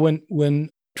 And so when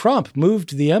Trump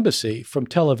moved the embassy from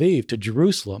Tel Aviv to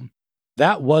Jerusalem,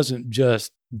 that wasn't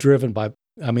just driven by,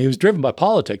 it was driven by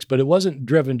politics, but it wasn't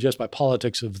driven just by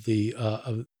politics of the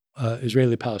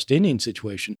Israeli-Palestinian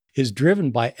situation. It's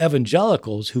driven by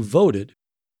evangelicals who voted,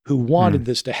 who wanted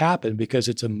this to happen because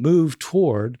it's a move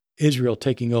toward Israel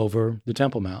taking over the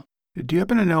Temple Mount. Do you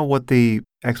happen to know what the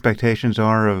expectations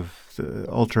are of the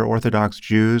ultra-Orthodox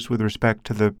Jews with respect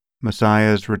to the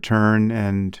Messiah's return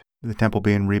and the temple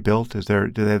being rebuilt? Do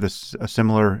they have a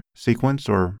similar sequence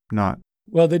or not?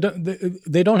 Well, they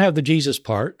don't have the Jesus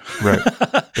part, right?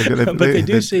 But they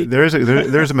do see there's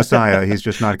a Messiah. He's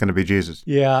just not going to be Jesus.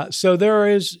 Yeah. So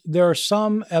there are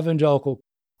some evangelical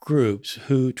groups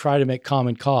who try to make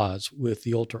common cause with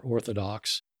the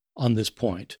ultra-Orthodox on this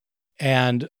point,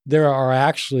 and there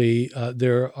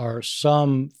are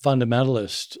some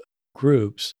fundamentalist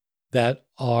groups that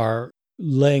are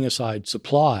laying aside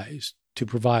supplies to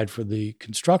provide for the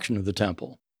construction of the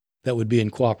temple that would be in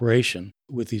cooperation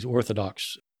with these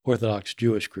Orthodox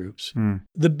Jewish groups.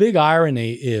 The big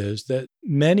irony is that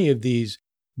many of these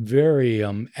very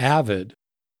avid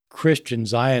Christian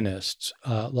Zionists,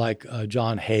 like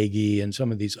John Hagee and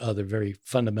some of these other very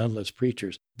fundamentalist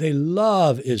preachers, they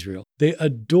love Israel. They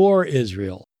adore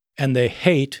Israel, and they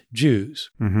hate Jews.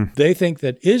 Mm-hmm. They think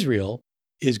that Israel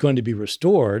is going to be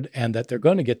restored and that they're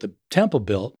going to get the temple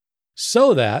built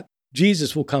so that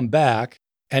Jesus will come back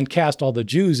and cast all the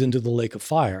Jews into the lake of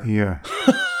fire. Yeah.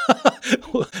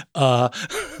 uh,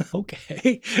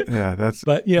 okay. Yeah, that's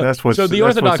But, that's what's so the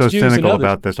that's Orthodox what's so Jews and cynical others,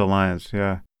 about this alliance.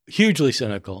 Yeah, hugely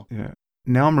cynical. yeah.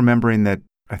 Now I'm remembering that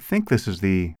I think this is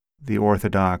the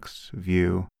Orthodox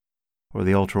view, or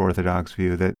the ultra-Orthodox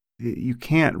view, that you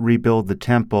can't rebuild the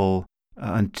temple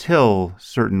until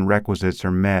certain requisites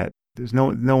are met. There's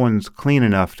no one's clean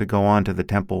enough to go onto the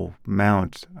Temple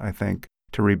Mount, I think,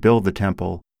 to rebuild the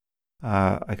temple.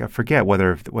 I forget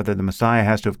whether the Messiah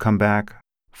has to have come back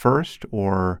first,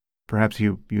 or perhaps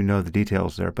you know the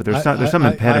details there. But there's some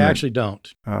impediment. I actually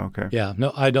don't. Oh, okay. Yeah,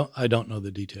 no, I don't know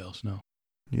the details. No.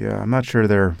 Yeah, I'm not sure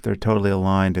they're totally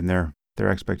aligned in their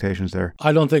expectations there.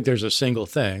 I don't think there's a single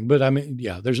thing, but I mean,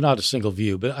 yeah, there's not a single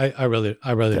view. But I really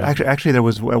don't. Actually, there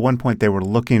was at one point they were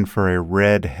looking for a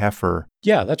red heifer.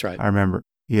 Yeah, that's right. I remember.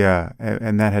 Yeah,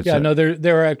 and that had. Yeah, no,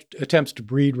 there are attempts to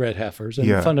breed red heifers, and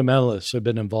fundamentalists have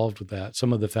been involved with that.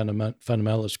 Some of the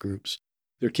fundamentalist groups,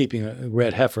 they're keeping a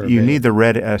red heifer. You need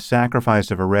a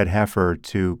sacrifice of a red heifer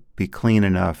to be clean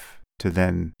enough to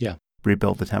then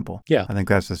rebuild the temple. Yeah, I think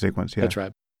that's the sequence. Yeah, that's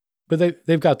right. But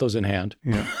they've got those in hand.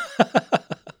 Yeah.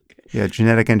 Yeah,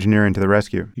 genetic engineering to the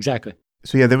rescue. Exactly.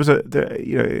 So yeah, there was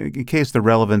in case the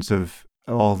relevance of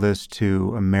all this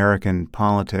to American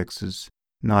politics is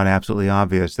not absolutely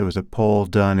obvious, there was a poll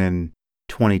done in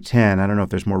 2010. I don't know if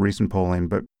there's more recent polling,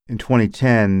 but in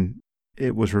 2010,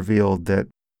 it was revealed that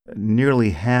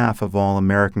nearly half of all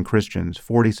American Christians,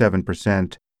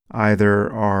 47%,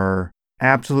 either are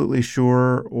absolutely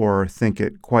sure or think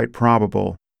it quite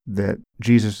probable that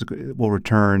Jesus will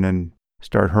return and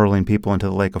start hurling people into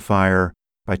the lake of fire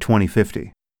by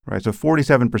 2050, right? So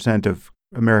 47% of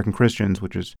American Christians,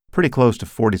 which is pretty close to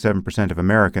 47% of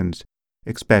Americans,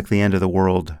 expect the end of the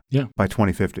world by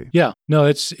 2050. Yeah, no,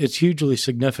 it's hugely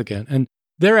significant. And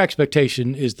their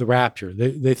expectation is the rapture.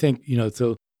 They think,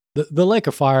 so the lake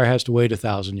of fire has to wait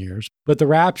 1,000 years, but the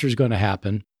rapture is going to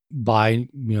happen by,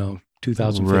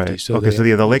 2050. Right. So okay, so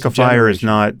the lake of fire is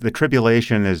not, the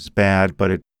tribulation is bad,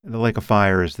 but the lake of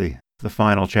fire is the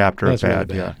final chapter of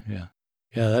bad. Really bad.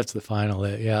 Yeah, that's the final.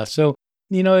 Yeah. So,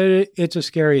 it's a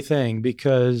scary thing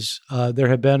because there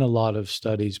have been a lot of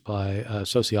studies by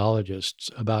sociologists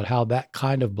about how that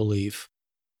kind of belief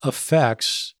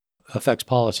affects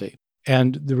policy.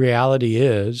 And the reality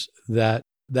is that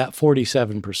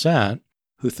 47%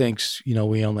 who thinks,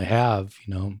 we only have,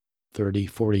 30,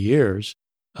 40 years,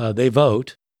 they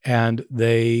vote, and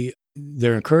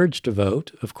they're encouraged to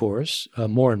vote, of course,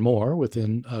 more and more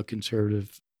within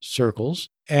conservative circles.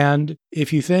 And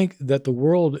if you think that the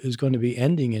world is going to be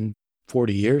ending in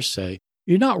 40 years, say,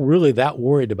 you're not really that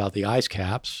worried about the ice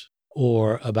caps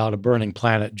or about a burning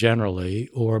planet generally,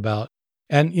 or about,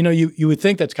 and, you would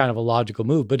think that's kind of a logical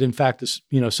move. But in fact,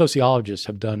 sociologists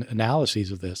have done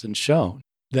analyses of this and shown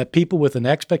that people with an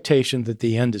expectation that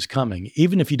the end is coming,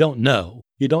 even if you don't know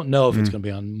if it's going to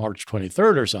be on March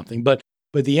 23rd or something, but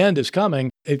the end is coming.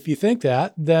 If you think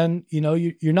that, then,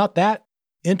 you're not that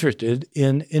interested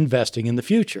in investing in the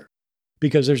future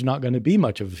because there's not going to be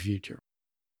much of a future.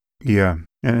 Yeah.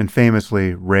 And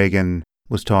famously, Reagan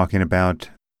was talking about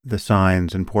the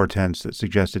signs and portents that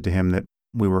suggested to him that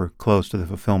we were close to the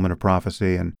fulfillment of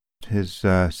prophecy. And his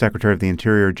Secretary of the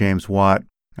Interior, James Watt,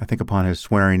 I think upon his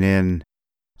swearing in,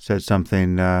 said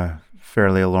something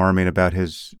fairly alarming about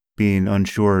his being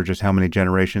unsure just how many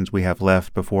generations we have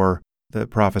left before the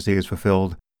prophecy is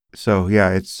fulfilled. So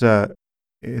yeah,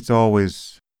 it's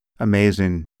always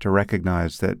amazing to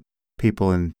recognize that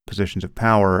people in positions of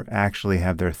power actually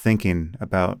have their thinking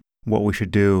about what we should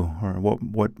do or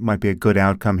what might be a good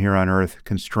outcome here on earth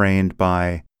constrained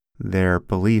by their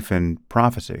belief in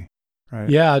prophecy, right?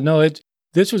 Yeah, no, it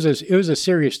was a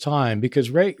serious time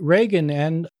because Reagan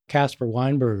and Caspar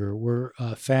Weinberger were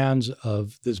fans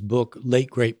of this book, Late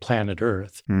Great Planet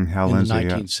Earth, Hal in Lindsey,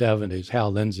 the 1970s. Yeah.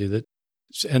 Hal Lindsey,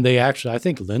 and I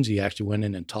think Lindsey actually went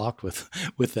in and talked with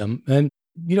them. And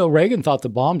Reagan thought the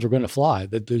bombs were going to fly,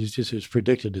 that this just was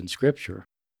predicted in Scripture,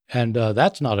 and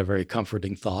that's not a very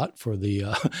comforting thought for the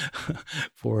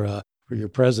for your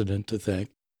president to think.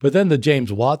 But then the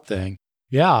James Watt thing,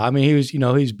 yeah, I mean, he was,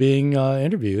 he's being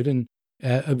interviewed, and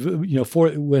for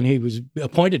when he was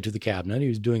appointed to the cabinet, he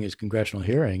was doing his congressional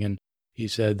hearing, and he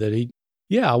said that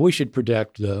we should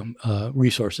protect the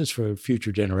resources for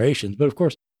future generations, but of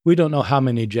course, we don't know how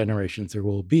many generations there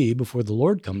will be before the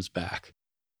Lord comes back.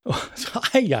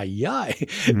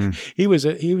 Mm-hmm. He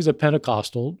was a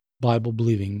Pentecostal,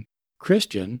 Bible-believing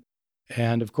Christian,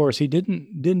 and of course, he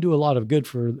didn't do a lot of good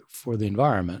for the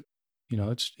environment.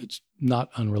 It's not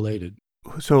unrelated.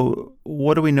 So,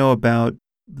 what do we know about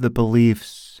the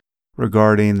beliefs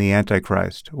regarding the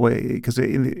Antichrist? Because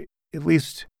at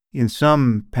least in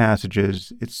some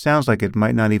passages, it sounds like it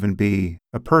might not even be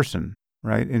a person,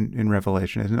 right? In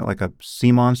Revelation, isn't it like a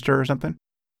sea monster or something?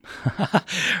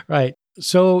 Right.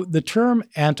 So the term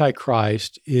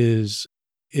Antichrist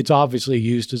it's obviously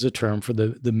used as a term for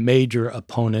the major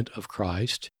opponent of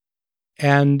Christ.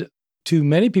 And to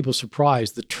many people's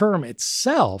surprise, the term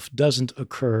itself doesn't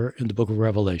occur in the book of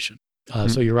Revelation.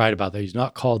 So you're right about that. He's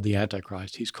not called the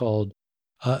Antichrist. He's called,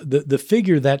 the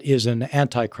figure that is an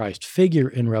Antichrist figure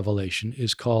in Revelation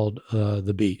is called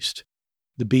the beast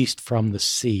from the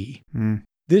sea.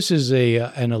 This is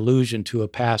an allusion to a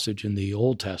passage in the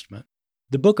Old Testament.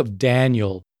 The book of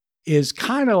Daniel is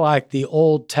kind of like the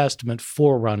Old Testament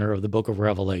forerunner of the book of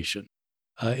Revelation.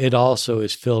 It also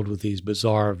is filled with these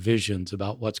bizarre visions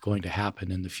about what's going to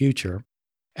happen in the future.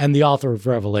 And the author of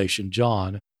Revelation,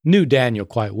 John, knew Daniel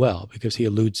quite well because he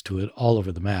alludes to it all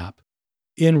over the map.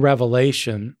 In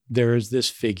Revelation, there is this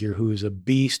figure who is a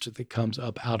beast that comes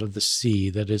up out of the sea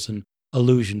that is an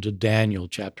allusion to Daniel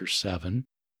chapter 7.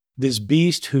 This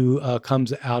beast who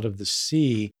comes out of the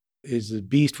sea is a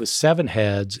beast with 7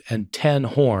 heads and 10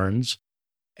 horns,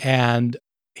 and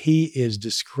he is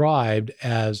described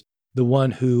as the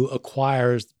one who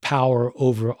acquires power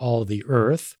over all the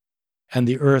earth, and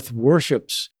the earth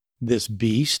worships this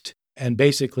beast, and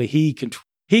basically he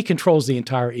controls the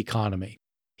entire economy.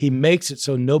 He makes it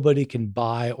so nobody can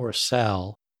buy or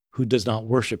sell who does not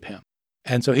worship him.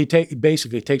 And so he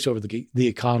basically takes over the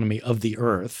economy of the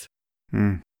earth.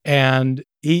 And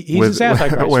he's an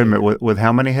Antichrist. Wait a minute, with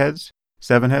how many heads?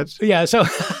 7 heads? Yeah, so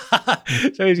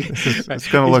it's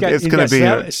going to be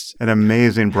an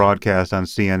amazing broadcast on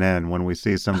CNN when we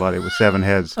see somebody with 7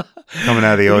 heads coming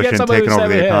out of the ocean taking over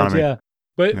the economy. Heads,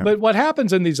 yeah. But what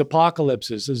happens in these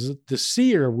apocalypses is that the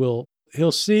seer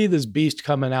he'll see this beast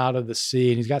coming out of the sea,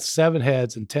 and he's got 7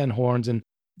 heads and 10 horns, and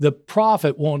the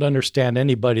prophet won't understand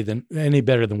any better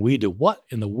than we do. What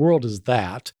in the world is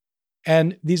that?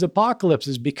 And these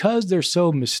apocalypses, because they're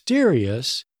so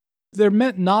mysterious, they're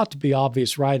meant not to be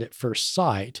obvious right at first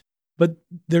sight, but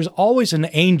there's always an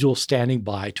angel standing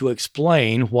by to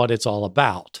explain what it's all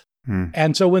about.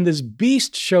 And so when this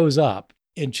beast shows up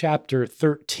in chapter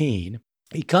 13,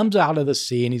 he comes out of the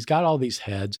sea and he's got all these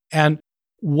heads, and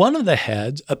one of the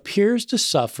heads appears to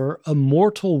suffer a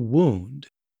mortal wound,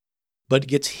 but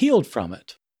gets healed from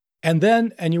it. And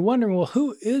you're wondering, well,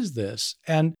 who is this?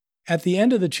 And at the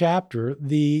end of the chapter,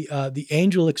 the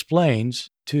angel explains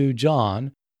to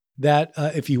John that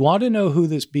if you want to know who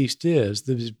this beast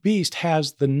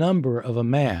has the number of a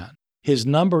man. His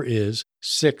number is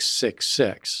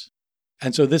 666.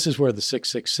 And so this is where the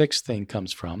 666 thing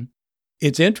comes from.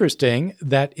 It's interesting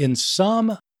that in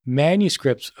some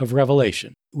manuscripts of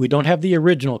Revelation, we don't have the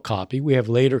original copy, we have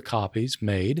later copies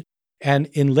made. And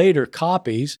in later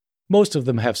copies, most of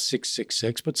them have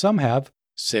 666, but some have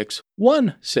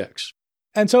 616.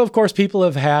 And so, of course, people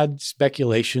have had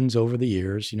speculations over the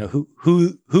years,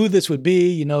 who this would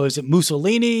be. Is it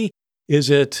Mussolini? Is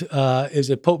it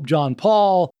Pope John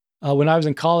Paul? When I was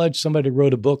in college, somebody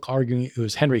wrote a book arguing it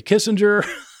was Henry Kissinger.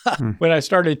 When I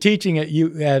started teaching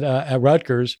at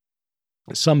Rutgers,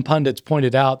 some pundits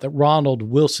pointed out that Ronald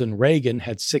Wilson Reagan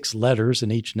had 6 letters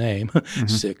in each name,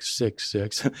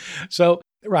 666. So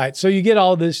you get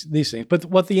all these things. But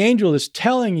what the angel is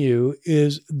telling you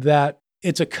is that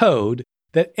it's a code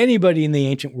that anybody in the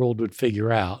ancient world would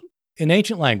figure out. In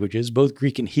ancient languages, both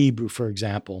Greek and Hebrew, for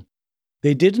example,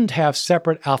 they didn't have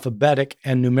separate alphabetic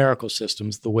and numerical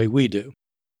systems the way we do.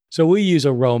 So we use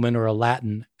a Roman or a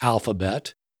Latin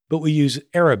alphabet, but we use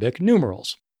Arabic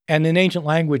numerals. And in ancient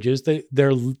languages,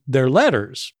 their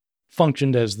letters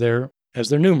functioned as their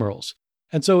numerals.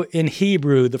 And so in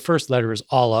Hebrew, the first letter is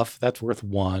Aleph, that's worth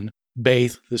 1.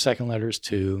 Beth, the second letter is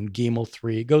 2. And Gimel,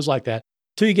 3. It goes like that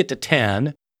till you get to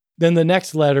 10. Then the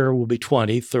next letter will be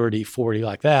 20, 30, 40,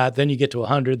 like that. Then you get to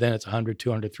 100, then it's 100,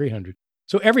 200, 300.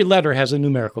 So every letter has a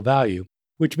numerical value,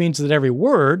 which means that every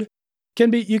word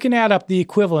you can add up the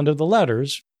equivalent of the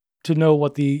letters to know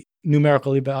what the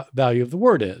numerical value of the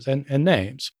word is and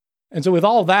names. And so with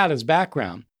all that as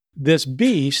background, this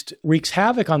beast wreaks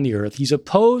havoc on the earth. He's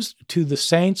opposed to the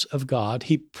saints of God.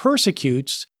 He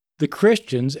persecutes the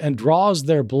Christians and draws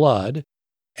their blood,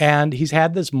 and he's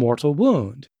had this mortal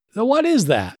wound. So what is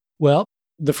that? Well,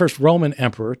 the first Roman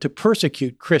emperor to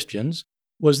persecute Christians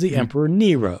was the Emperor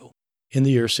Nero in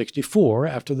the year 64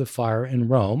 after the fire in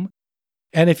Rome.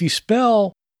 And if you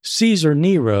spell Caesar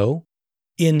Nero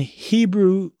in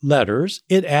Hebrew letters,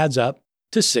 it adds up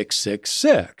to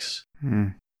 666.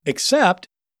 Except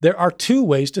there are 2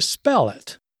 ways to spell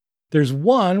it. There's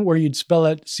one where you'd spell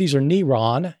it Caesar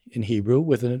Neron in Hebrew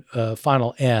with a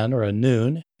final N or a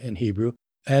nun in Hebrew,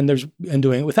 and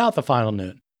doing it without the final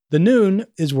nun. The noon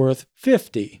is worth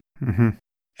 50. Mm-hmm.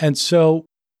 And so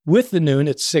with the noon,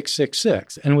 it's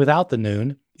 666. And without the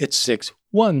noon, it's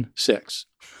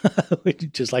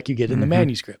 616, just like you get in the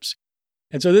manuscripts.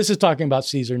 And so this is talking about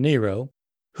Caesar Nero,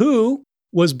 who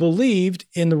was believed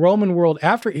in the Roman world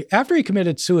after he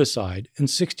committed suicide in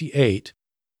 68.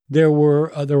 There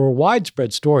were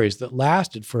widespread stories that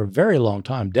lasted for a very long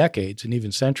time, decades and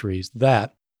even centuries,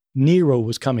 that Nero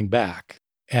was coming back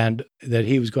and that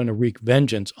he was going to wreak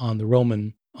vengeance on the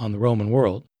Roman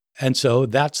world. And so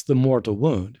that's the mortal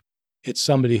wound. It's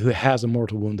somebody who has a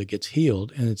mortal wound that gets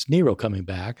healed, and it's Nero coming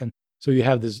back. And so you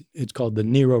have this, it's called the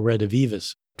Nero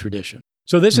Redivivus tradition.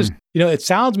 So this is, it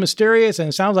sounds mysterious and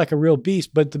it sounds like a real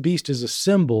beast, but the beast is a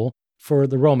symbol for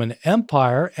the Roman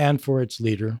Empire and for its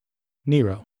leader,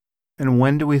 Nero. And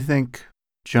when do we think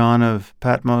John of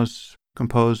Patmos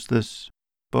composed this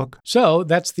book? So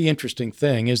that's the interesting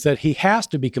thing, is that he has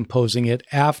to be composing it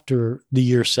after the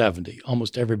year 70,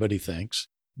 almost everybody thinks,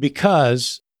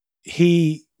 because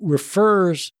he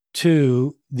refers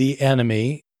to the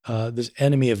enemy, this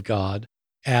enemy of God,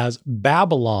 as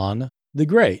Babylon the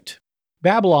Great.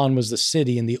 Babylon was the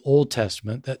city in the Old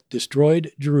Testament that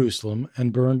destroyed Jerusalem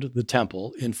and burned the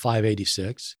temple in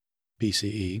 586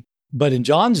 BCE. But in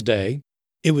John's day,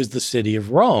 it was the city of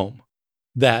Rome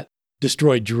that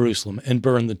destroyed Jerusalem and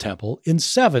burned the temple in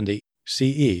 70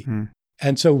 CE.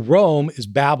 And so Rome is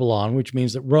Babylon, which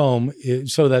means that Rome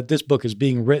is, so that this book is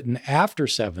being written after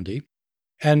 70.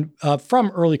 And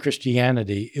from early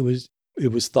Christianity, it was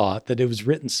thought that it was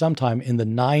written sometime in the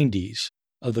 90s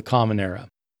of the Common Era,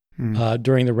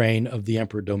 during the reign of the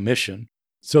Emperor Domitian.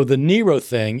 So the Nero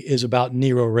thing is about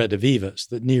Nero Redivivus,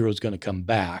 that Nero's going to come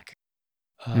back.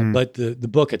 But the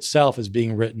book itself is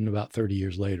being written about 30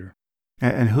 years later.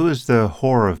 And who is the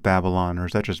whore of Babylon, or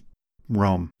is that just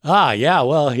Rome?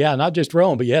 Not just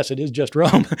Rome, but yes, it is just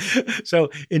Rome. So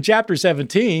in chapter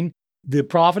 17, the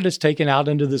prophet is taken out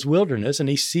into this wilderness, and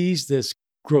he sees this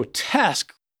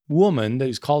grotesque woman that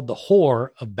is called the whore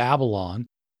of Babylon,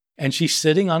 and she's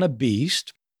sitting on a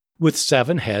beast with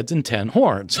 7 heads and 10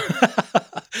 horns.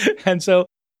 And so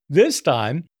this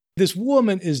time, this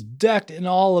woman is decked in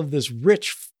all of this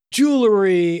rich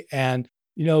jewelry and,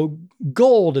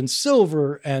 gold and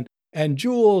silver and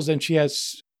jewels, and she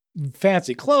has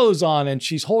fancy clothes on, and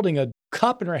she's holding a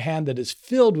cup in her hand that is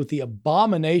filled with the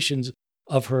abominations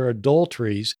of her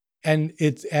adulteries, and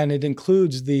it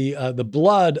includes the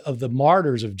blood of the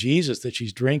martyrs of Jesus that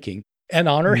she's drinking. And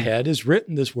on her head is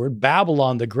written this word,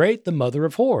 Babylon the Great, the mother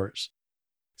of whores.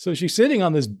 So she's sitting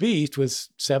on this beast with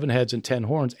 7 heads and 10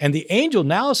 horns. And the angel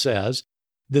now says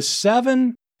the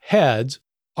 7 heads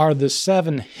are the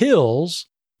 7 hills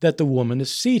that the woman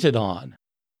is seated on.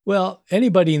 Well,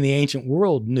 anybody in the ancient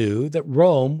world knew that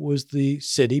Rome was the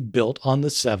city built on the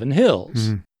 7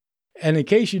 hills. And in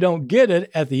case you don't get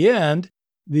it, at the end,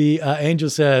 the angel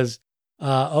says,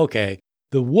 okay,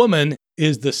 the woman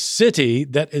is the city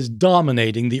that is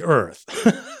dominating the earth.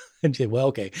 And you say, well,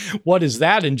 okay, what is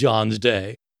that in John's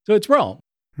day? So it's Rome.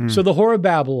 So the whore of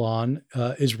Babylon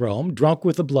is Rome, drunk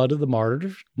with the blood of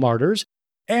the martyrs,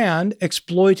 and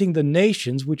exploiting the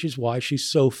nations, which is why she's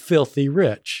so filthy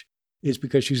rich, is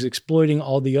because she's exploiting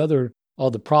all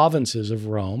the provinces of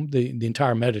Rome, the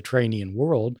entire Mediterranean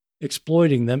world,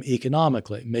 exploiting them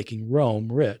economically, making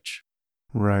Rome rich.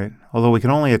 Right. Although we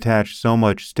can only attach so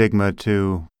much stigma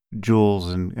to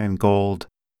jewels and gold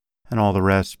and all the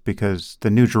rest, because the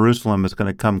New Jerusalem is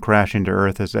going to come crashing to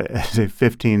earth as a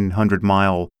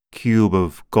 1,500-mile cube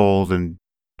of gold and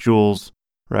jewels,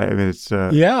 right? I mean, it's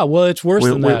it's worse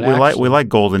than that. We like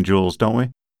gold and jewels, don't we?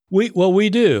 We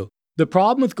do. The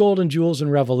problem with gold and jewels in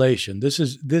Revelation, this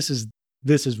is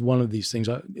one of these things.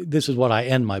 This is what I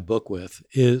end my book with,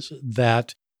 is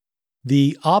that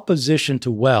the opposition to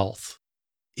wealth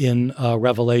in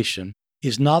Revelation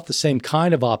is not the same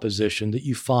kind of opposition that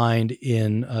you find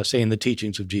in, say, in the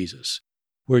teachings of Jesus,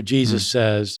 where Jesus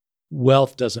says,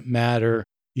 wealth doesn't matter,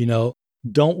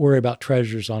 don't worry about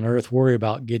treasures on earth, worry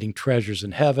about getting treasures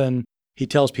in heaven. He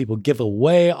tells people, give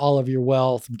away all of your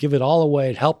wealth, give it all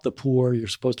away, help the poor. You're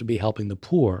supposed to be helping the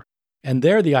poor. And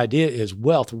there the idea is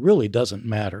wealth really doesn't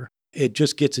matter. It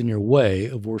just gets in your way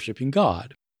of worshiping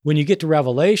God. When you get to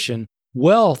Revelation,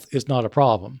 wealth is not a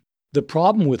problem. The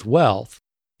problem with wealth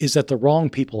is that the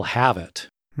wrong people have it.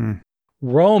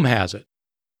 Rome has it.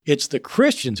 It's the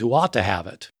Christians who ought to have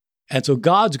it. And so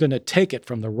God's going to take it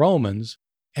from the Romans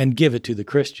and give it to the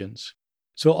Christians.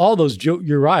 So all those,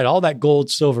 you're right, all that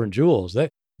gold, silver, and jewels,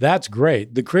 that's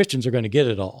great. The Christians are going to get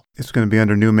it all. It's going to be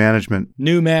under new management.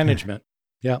 New management.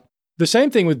 Yeah. The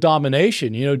same thing with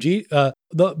domination.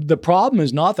 The problem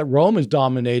is not that Rome is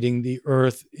dominating the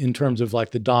earth in terms of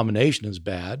like the domination is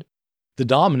bad. The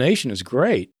domination is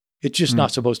great. It's just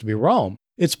not supposed to be Rome.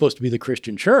 It's supposed to be the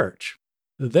Christian church.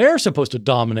 They're supposed to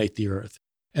dominate the earth.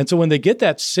 And so when they get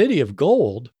that city of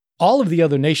gold, all of the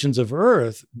other nations of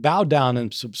earth bow down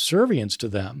in subservience to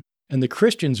them. And the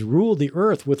Christians rule the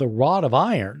earth with a rod of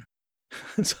iron.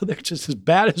 So they're just as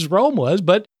bad as Rome was,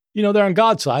 but they're on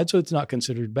God's side, so it's not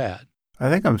considered bad. I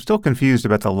think I'm still confused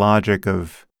about the logic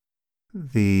of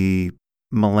the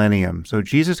millennium. So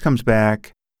Jesus comes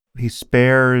back, he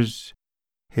spares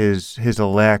his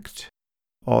elect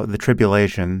all the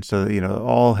tribulation, so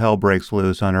all hell breaks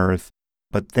loose on earth,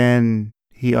 but then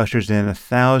he ushers in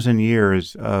 1,000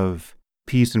 years of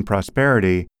peace and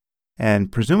prosperity,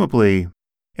 and presumably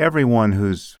everyone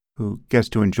who gets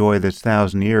to enjoy this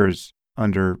 1,000 years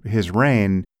under his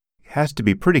reign has to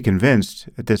be pretty convinced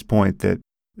at this point that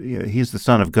he's the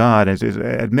Son of God, and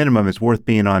at minimum it's worth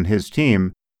being on his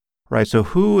team, right? So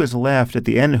who is left at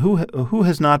the end? Who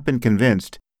has not been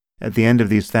convinced at the end of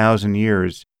these 1,000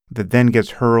 years that then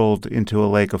gets hurled into a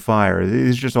lake of fire?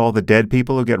 Is it just all the dead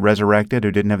people who get resurrected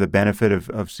who didn't have the benefit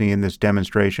of seeing this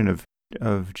demonstration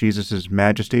of Jesus'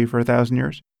 majesty for 1,000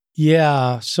 years?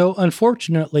 Yeah. So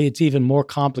unfortunately, it's even more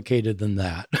complicated than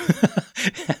that.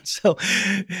 And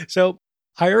so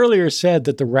I earlier said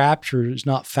that the rapture is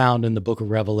not found in the book of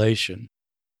Revelation,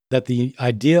 that the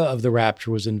idea of the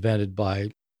rapture was invented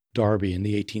by Darby in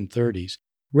the 1830s.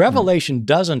 Revelation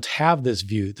doesn't have this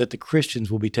view that the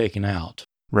Christians will be taken out.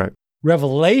 Right.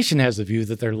 Revelation has the view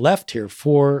that they're left here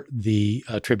for the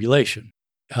tribulation,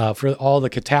 for all the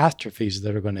catastrophes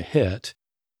that are going to hit.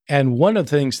 And one of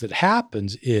the things that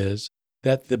happens is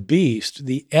that the beast,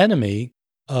 the enemy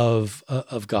of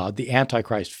God, the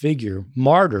Antichrist figure,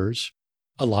 martyrs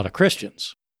a lot of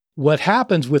Christians. What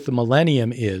happens with the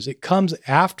millennium is it comes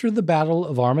after the Battle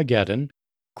of Armageddon.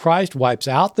 Christ wipes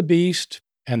out the beast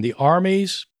and the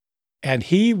armies, and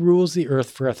he rules the earth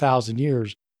for 1,000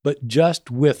 years, but just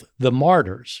with the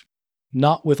martyrs,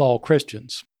 not with all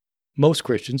Christians. Most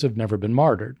Christians have never been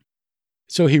martyred.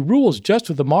 So he rules just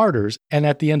with the martyrs, and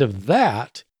at the end of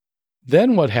that,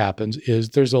 then what happens is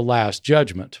there's a last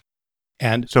judgment.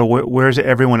 And so where's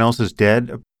everyone else is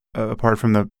dead? Apart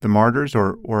from the martyrs,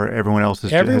 or everyone else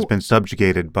has been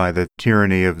subjugated by the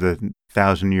tyranny of the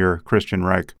 1,000-year Christian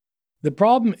Reich? The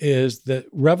problem is that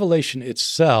Revelation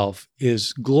itself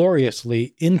is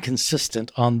gloriously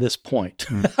inconsistent on this point.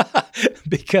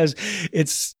 Because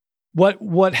it's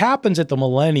what happens at the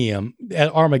millennium,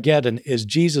 at Armageddon, is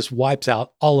Jesus wipes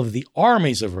out all of the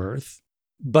armies of earth,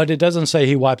 but it doesn't say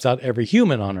he wipes out every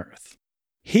human on earth.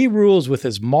 He rules with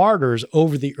his martyrs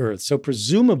over the earth, so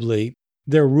presumably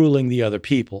they're ruling the other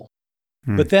people.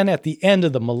 But then at the end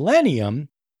of the millennium,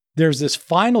 there's this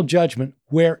final judgment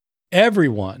where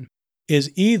everyone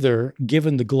is either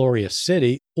given the glorious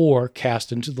city or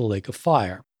cast into the lake of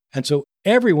fire. And so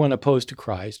everyone opposed to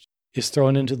Christ is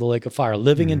thrown into the lake of fire,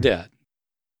 living and dead.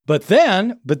 But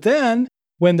then,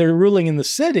 when they're ruling in the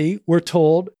city, we're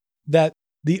told that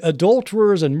the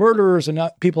adulterers and murderers and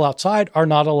people outside are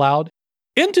not allowed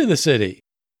into the city.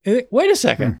 Wait a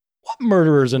second. What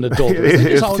murderers and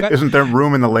adulterers? Isn't there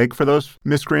room in the lake for those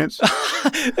miscreants?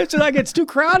 It's like it's too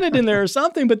crowded in there or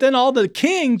something. But then all the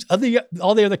kings,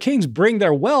 all the other kings, bring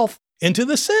their wealth into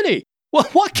the city. Well,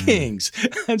 what kings?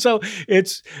 And so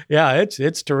it's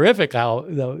terrific how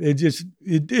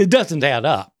it doesn't add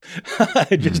up.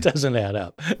 It just doesn't add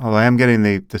up. Well, I am getting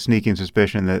the sneaking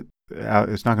suspicion that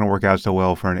it's not going to work out so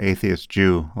well for an atheist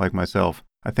Jew like myself.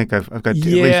 I think I've got at least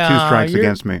two strikes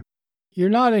against me. You're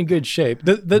not in good shape.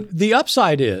 The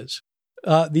upside is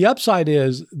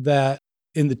that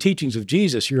in the teachings of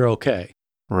Jesus, you're okay.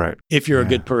 Right. If you're a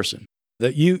good person,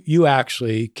 that you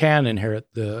actually can inherit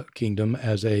the kingdom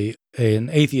as an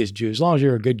atheist Jew, as long as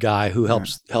you're a good guy who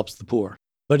helps the poor.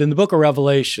 But in the book of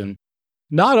Revelation,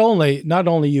 not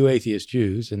only you atheist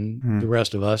Jews and the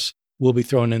rest of us will be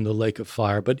thrown in the lake of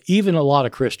fire, but even a lot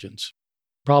of Christians,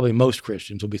 probably most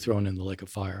Christians, will be thrown in the lake of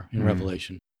fire in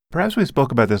Revelation. Perhaps we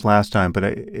spoke about this last time, but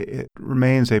it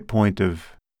remains a point of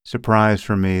surprise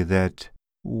for me that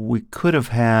we could have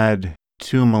had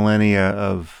 2 millennia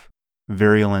of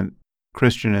virulent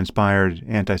Christian-inspired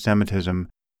anti-Semitism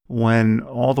when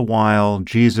all the while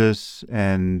Jesus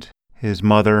and his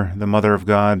mother, the Mother of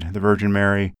God, the Virgin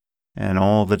Mary, and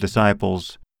all the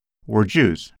disciples were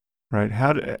Jews, right?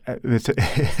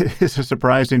 It's a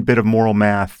surprising bit of moral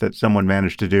math that someone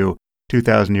managed to do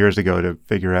 2,000 years ago to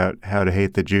figure out how to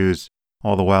hate the Jews,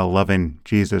 all the while loving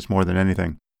Jesus more than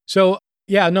anything. So,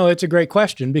 it's a great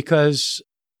question because,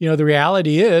 the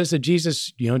reality is that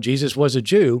Jesus was a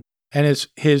Jew, and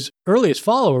his earliest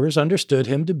followers understood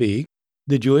him to be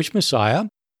the Jewish Messiah.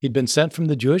 He'd been sent from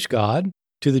the Jewish God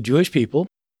to the Jewish people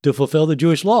to fulfill the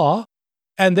Jewish law.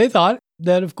 And they thought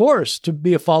that, of course, to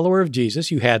be a follower of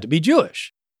Jesus, you had to be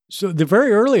Jewish. So the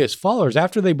very earliest followers,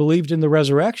 after they believed in the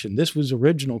resurrection, this was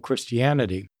original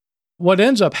Christianity. What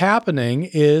ends up happening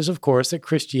is, of course, that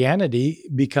Christianity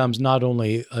becomes not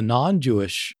only a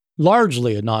non-Jewish,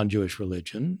 largely a non-Jewish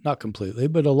religion, not completely,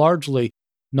 but a largely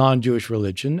non-Jewish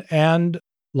religion, and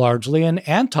largely an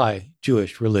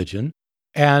anti-Jewish religion.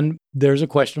 And there's a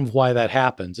question of why that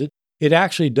happens. It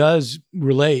actually does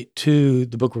relate to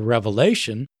the book of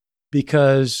Revelation,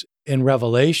 because in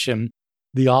Revelation,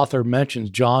 the author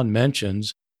John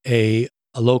mentions a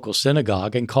local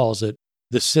synagogue and calls it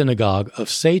the synagogue of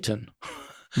Satan.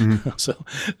 Mm-hmm. So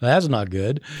that's not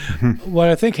good. Mm-hmm. What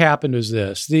I think happened is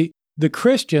this. The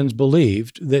Christians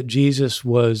believed that Jesus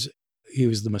was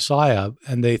the Messiah,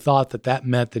 and they thought that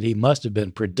meant that he must have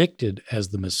been predicted as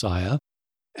the Messiah.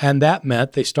 And that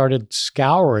meant they started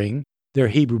scouring their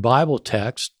Hebrew Bible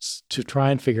texts to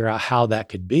try and figure out how that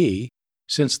could be,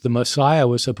 since the Messiah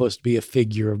was supposed to be a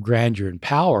figure of grandeur and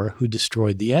power who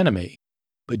destroyed the enemy.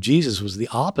 But Jesus was the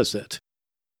opposite.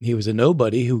 He was a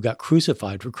nobody who got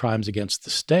crucified for crimes against the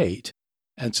state.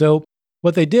 And so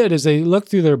what they did is they looked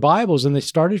through their Bibles and they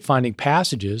started finding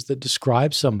passages that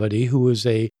describe somebody who was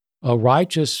a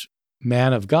righteous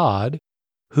man of God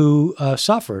who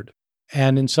suffered.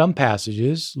 And in some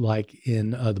passages, like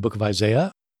in the book of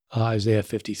Isaiah, Isaiah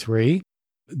 53,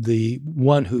 the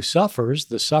one who suffers,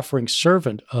 the suffering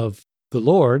servant of the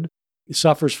Lord,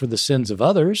 suffers for the sins of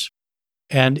others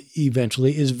and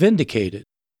eventually is vindicated.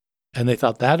 And they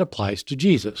thought that applies to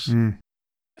Jesus. Mm.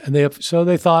 And so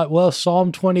they thought, well,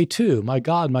 Psalm 22, my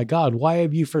God, why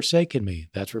have you forsaken me?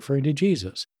 That's referring to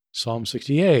Jesus. Psalm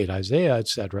 68, Isaiah,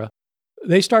 etc.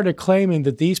 They started claiming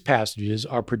that these passages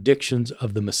are predictions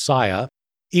of the Messiah,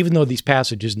 even though these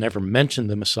passages never mentioned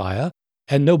the Messiah,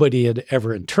 and nobody had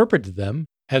ever interpreted them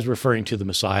as referring to the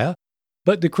Messiah.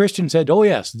 But the Christians said, oh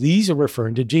yes, these are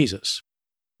referring to Jesus.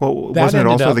 Well, wasn't it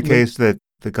also the case that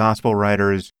the gospel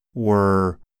writers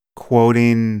were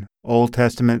quoting Old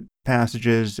Testament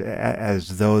passages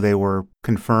as though they were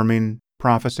confirming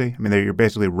prophecy? I mean, you're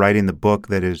basically writing the book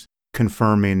that is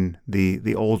confirming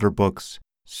the older book's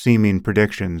seeming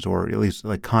predictions, or at least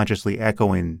like consciously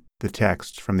echoing the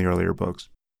texts from the earlier books.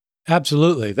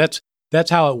 Absolutely. That's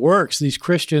how it works. These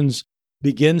Christians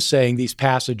begin saying these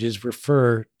passages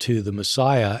refer to the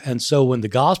Messiah. And so when the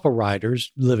gospel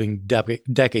writers, living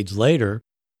decades later,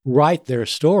 write their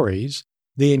stories,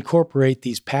 they incorporate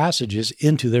these passages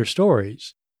into their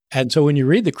stories. And so when you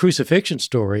read the crucifixion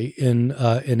story in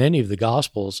any of the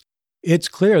Gospels, it's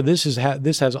clear this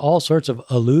has all sorts of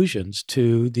allusions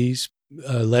to these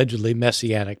allegedly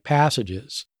messianic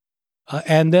passages.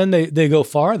 And then they go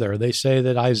farther. They say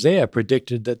that Isaiah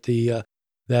predicted that the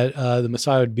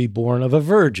Messiah would be born of a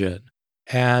virgin,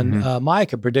 and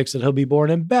Micah predicts that he'll be born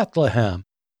in Bethlehem.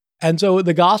 And so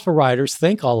the gospel writers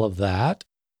think all of that,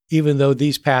 even though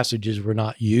these passages were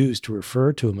not used to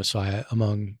refer to a Messiah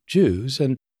among Jews,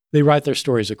 and they write their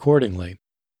stories accordingly.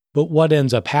 But what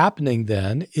ends up happening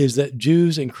then is that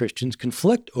Jews and Christians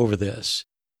conflict over this.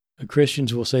 The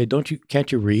Christians will say,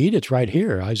 can't you read? It's right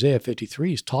here. Isaiah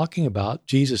 53 is talking about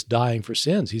Jesus dying for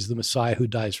sins. He's the Messiah who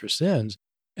dies for sins.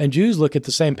 And Jews look at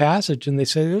the same passage and they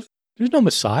say, there's no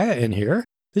Messiah in here.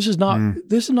 This is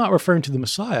not referring to the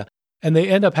Messiah. And they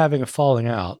end up having a falling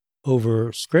out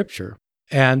over Scripture.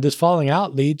 And this falling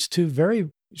out leads to very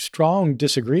strong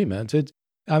disagreement. It's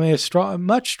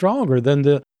much stronger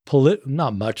than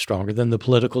not much stronger than the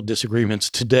political disagreements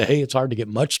today. It's hard to get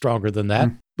much stronger than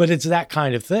that. But it's that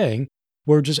kind of thing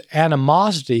where just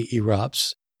animosity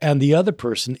erupts and the other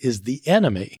person is the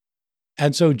enemy.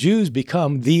 And so Jews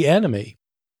become the enemy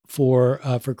for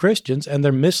Christians, and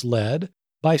they're misled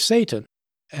by Satan.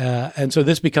 And so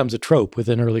this becomes a trope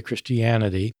within early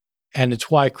Christianity. And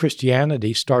it's why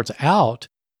Christianity starts out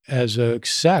as a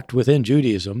sect within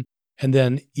Judaism and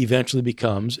then eventually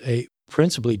becomes a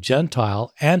principally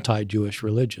Gentile, anti-Jewish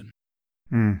religion.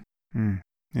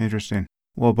 Interesting.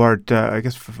 Well, Bart, I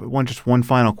guess one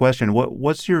final question.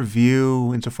 What's your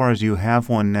view, insofar as you have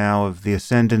one now, of the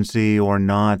ascendancy or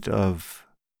not of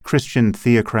Christian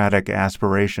theocratic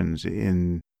aspirations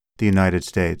in the United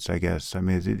States, I guess? I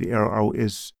mean,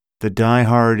 is the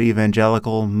diehard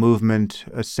evangelical movement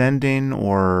ascending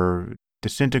or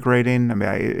disintegrating? I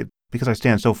mean, because I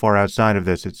stand so far outside of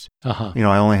this, it's, I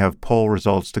only have poll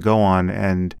results to go on.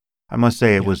 And I must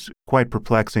say it was quite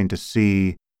perplexing to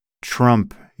see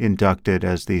Trump inducted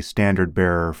as the standard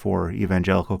bearer for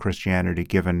evangelical Christianity,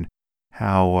 given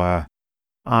how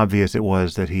obvious it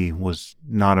was that he was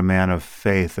not a man of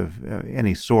faith of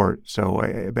any sort. So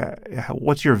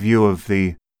what's your view of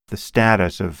the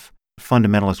status of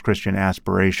fundamentalist Christian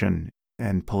aspiration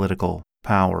and political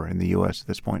power in the U.S. at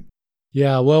this point?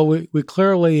 Yeah, well, we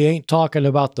clearly ain't talking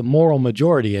about the moral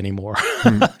majority anymore.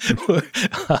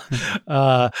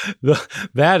 That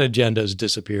agenda has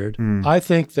disappeared. I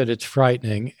think that it's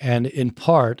frightening, and in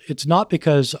part, it's not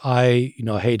because I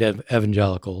hate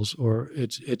evangelicals, or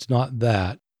it's not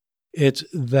that. It's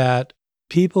that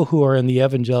people who are in the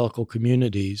evangelical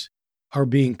communities are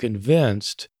being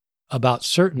convinced about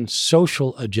certain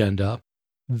social agenda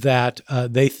that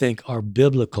they think are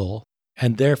biblical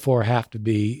and therefore have to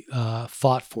be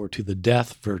fought for to the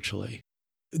death virtually.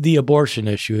 The abortion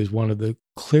issue is one of the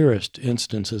clearest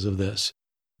instances of this.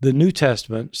 The New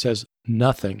Testament says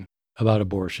nothing about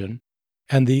abortion,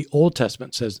 and the Old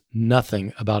Testament says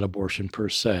nothing about abortion per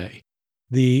se.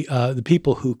 The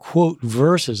people who quote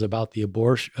verses about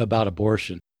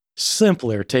abortion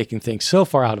simply are taking things so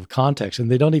far out of context,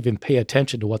 and they don't even pay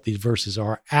attention to what these verses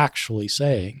are actually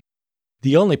saying.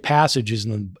 The only passages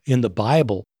in the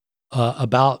Bible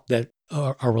about that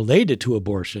are related to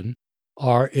abortion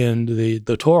are in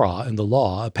the Torah and the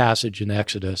law, a passage in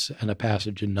Exodus and a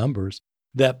passage in Numbers,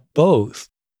 that both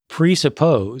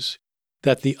presuppose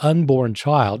that the unborn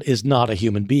child is not a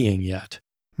human being yet.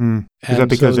 Is that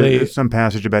because there's some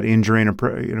passage about injuring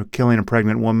killing a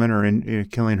pregnant woman or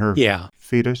killing her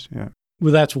fetus? Yeah.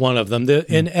 Well, that's one of them.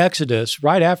 In Exodus,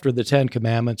 right after the 10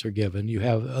 Commandments are given, you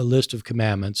have a list of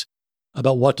commandments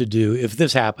about what to do. If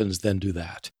this happens, then do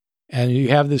that. And you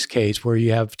have this case where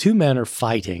you have two men are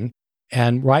fighting,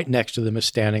 and right next to them is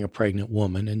standing a pregnant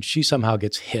woman, and she somehow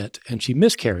gets hit, and she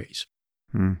miscarries.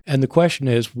 And the question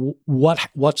is,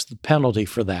 what's the penalty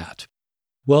for that?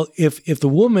 Well, if the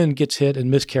woman gets hit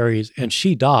and miscarries and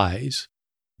she dies,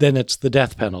 then it's the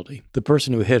death penalty. The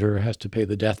person who hit her has to pay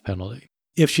the death penalty.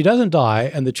 If she doesn't die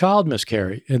and the child's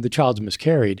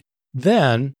miscarried,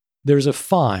 then there's a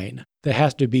fine that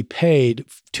has to be paid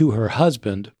to her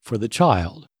husband for the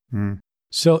child.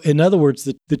 So in other words,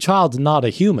 the child's not a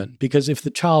human, because if the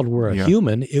child were a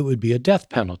human, it would be a death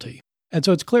penalty. And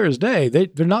so it's clear as day,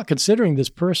 they're not considering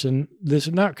they're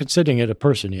not considering it a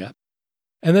person yet.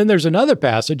 And then there's another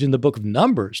passage in the book of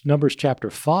Numbers chapter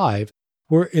 5,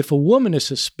 where if a woman is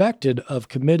suspected of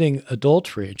committing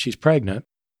adultery and she's pregnant,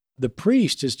 the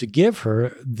priest is to give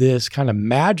her this kind of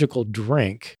magical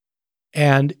drink.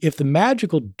 And if the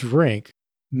magical drink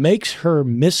makes her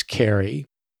miscarry,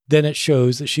 then it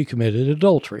shows that she committed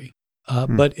adultery.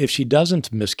 But if she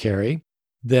doesn't miscarry,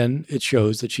 then it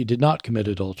shows that she did not commit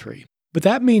adultery. But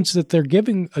that means that they're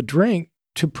giving a drink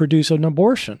to produce an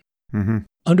abortion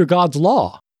under God's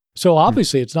law. So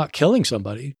obviously it's not killing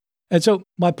somebody. And so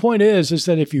my point is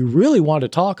that if you really want to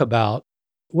talk about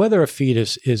whether a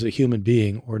fetus is a human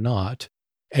being or not,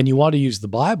 and you want to use the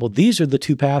Bible, these are the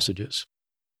two passages.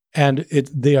 And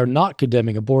they are not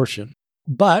condemning abortion.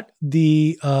 But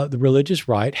the religious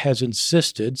right has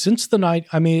insisted since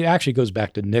it actually goes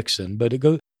back to Nixon, but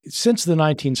since the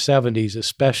 1970s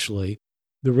especially,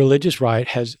 the religious right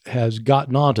has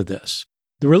gotten onto this.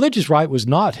 The religious right was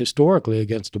not historically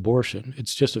against abortion.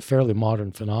 It's just a fairly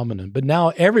modern phenomenon. But now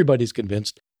everybody's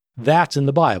convinced that's in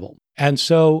the Bible. And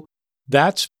so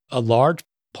that's a large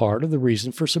part of the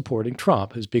reason for supporting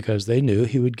Trump, is because they knew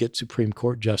he would get Supreme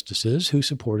Court justices who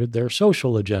supported their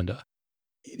social agenda.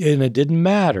 And it didn't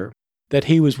matter that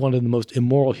he was one of the most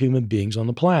immoral human beings on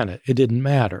the planet. It didn't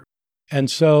matter.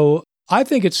 And so I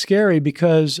think it's scary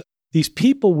because these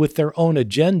people with their own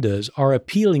agendas are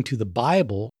appealing to the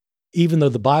Bible, even though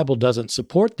the Bible doesn't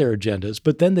support their agendas,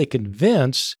 but then they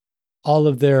convince all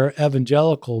of their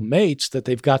evangelical mates that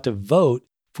they've got to vote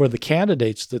for the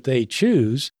candidates that they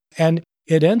choose. And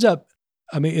it ends up,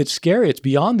 it's scary. It's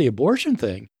beyond the abortion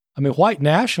thing. White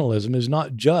nationalism is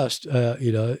not just,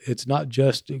 it's not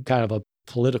just kind of a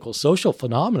political social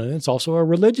phenomenon. It's also a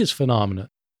religious phenomenon.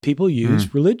 People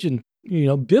use religion,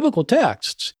 biblical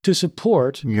texts to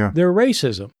support their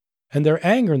racism and their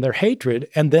anger and their hatred.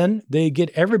 And then they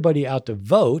get everybody out to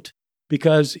vote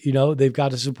because, they've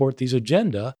got to support these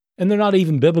agenda. And they're not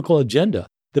even biblical agenda.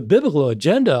 The biblical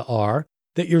agenda are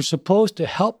that you're supposed to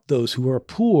help those who are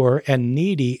poor and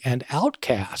needy and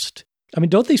outcast.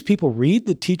 Don't these people read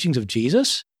the teachings of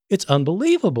Jesus? It's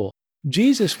unbelievable.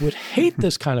 Jesus would hate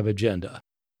this kind of agenda.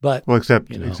 But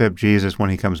except Jesus, when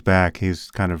he comes back,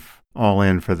 he's kind of all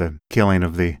in for the killing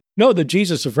of the... No, the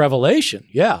Jesus of Revelation.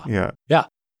 Yeah.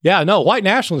 No, white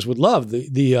nationalists would love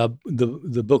the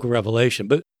book of Revelation.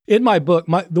 But in my book,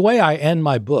 the way I end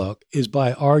my book is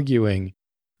by arguing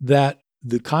that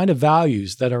the kind of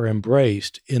values that are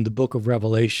embraced in the book of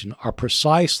Revelation are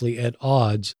precisely at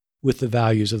odds with the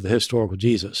values of the historical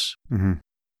Jesus. Mm-hmm.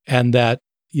 And that,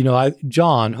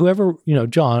 John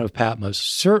of Patmos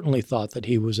certainly thought that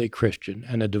he was a Christian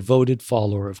and a devoted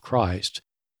follower of Christ.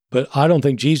 But I don't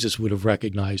think Jesus would have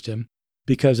recognized him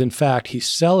because, in fact, he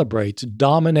celebrates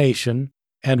domination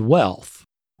and wealth,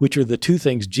 which are the two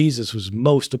things Jesus was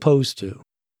most opposed to.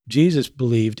 Jesus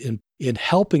believed in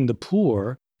helping the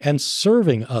poor and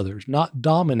serving others, not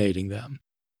dominating them.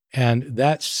 And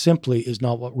that simply is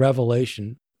not what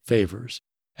Revelation favors.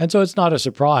 And so it's not a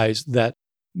surprise that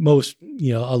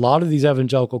a lot of these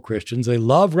evangelical Christians, they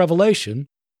love Revelation,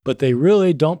 but they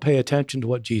really don't pay attention to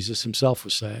what Jesus himself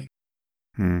was saying.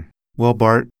 Well,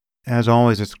 Bart, as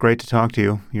always, it's great to talk to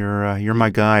you. You're my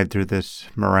guide through this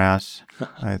morass.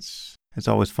 It's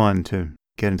always fun to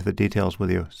get into the details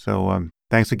with you. So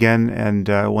thanks again. And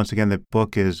once again, the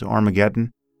book is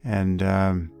Armageddon, and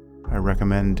I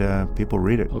recommend people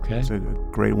read it. Okay. It's a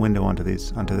great window onto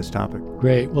this topic.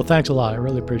 Great. Well, thanks a lot. I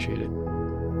really appreciate it.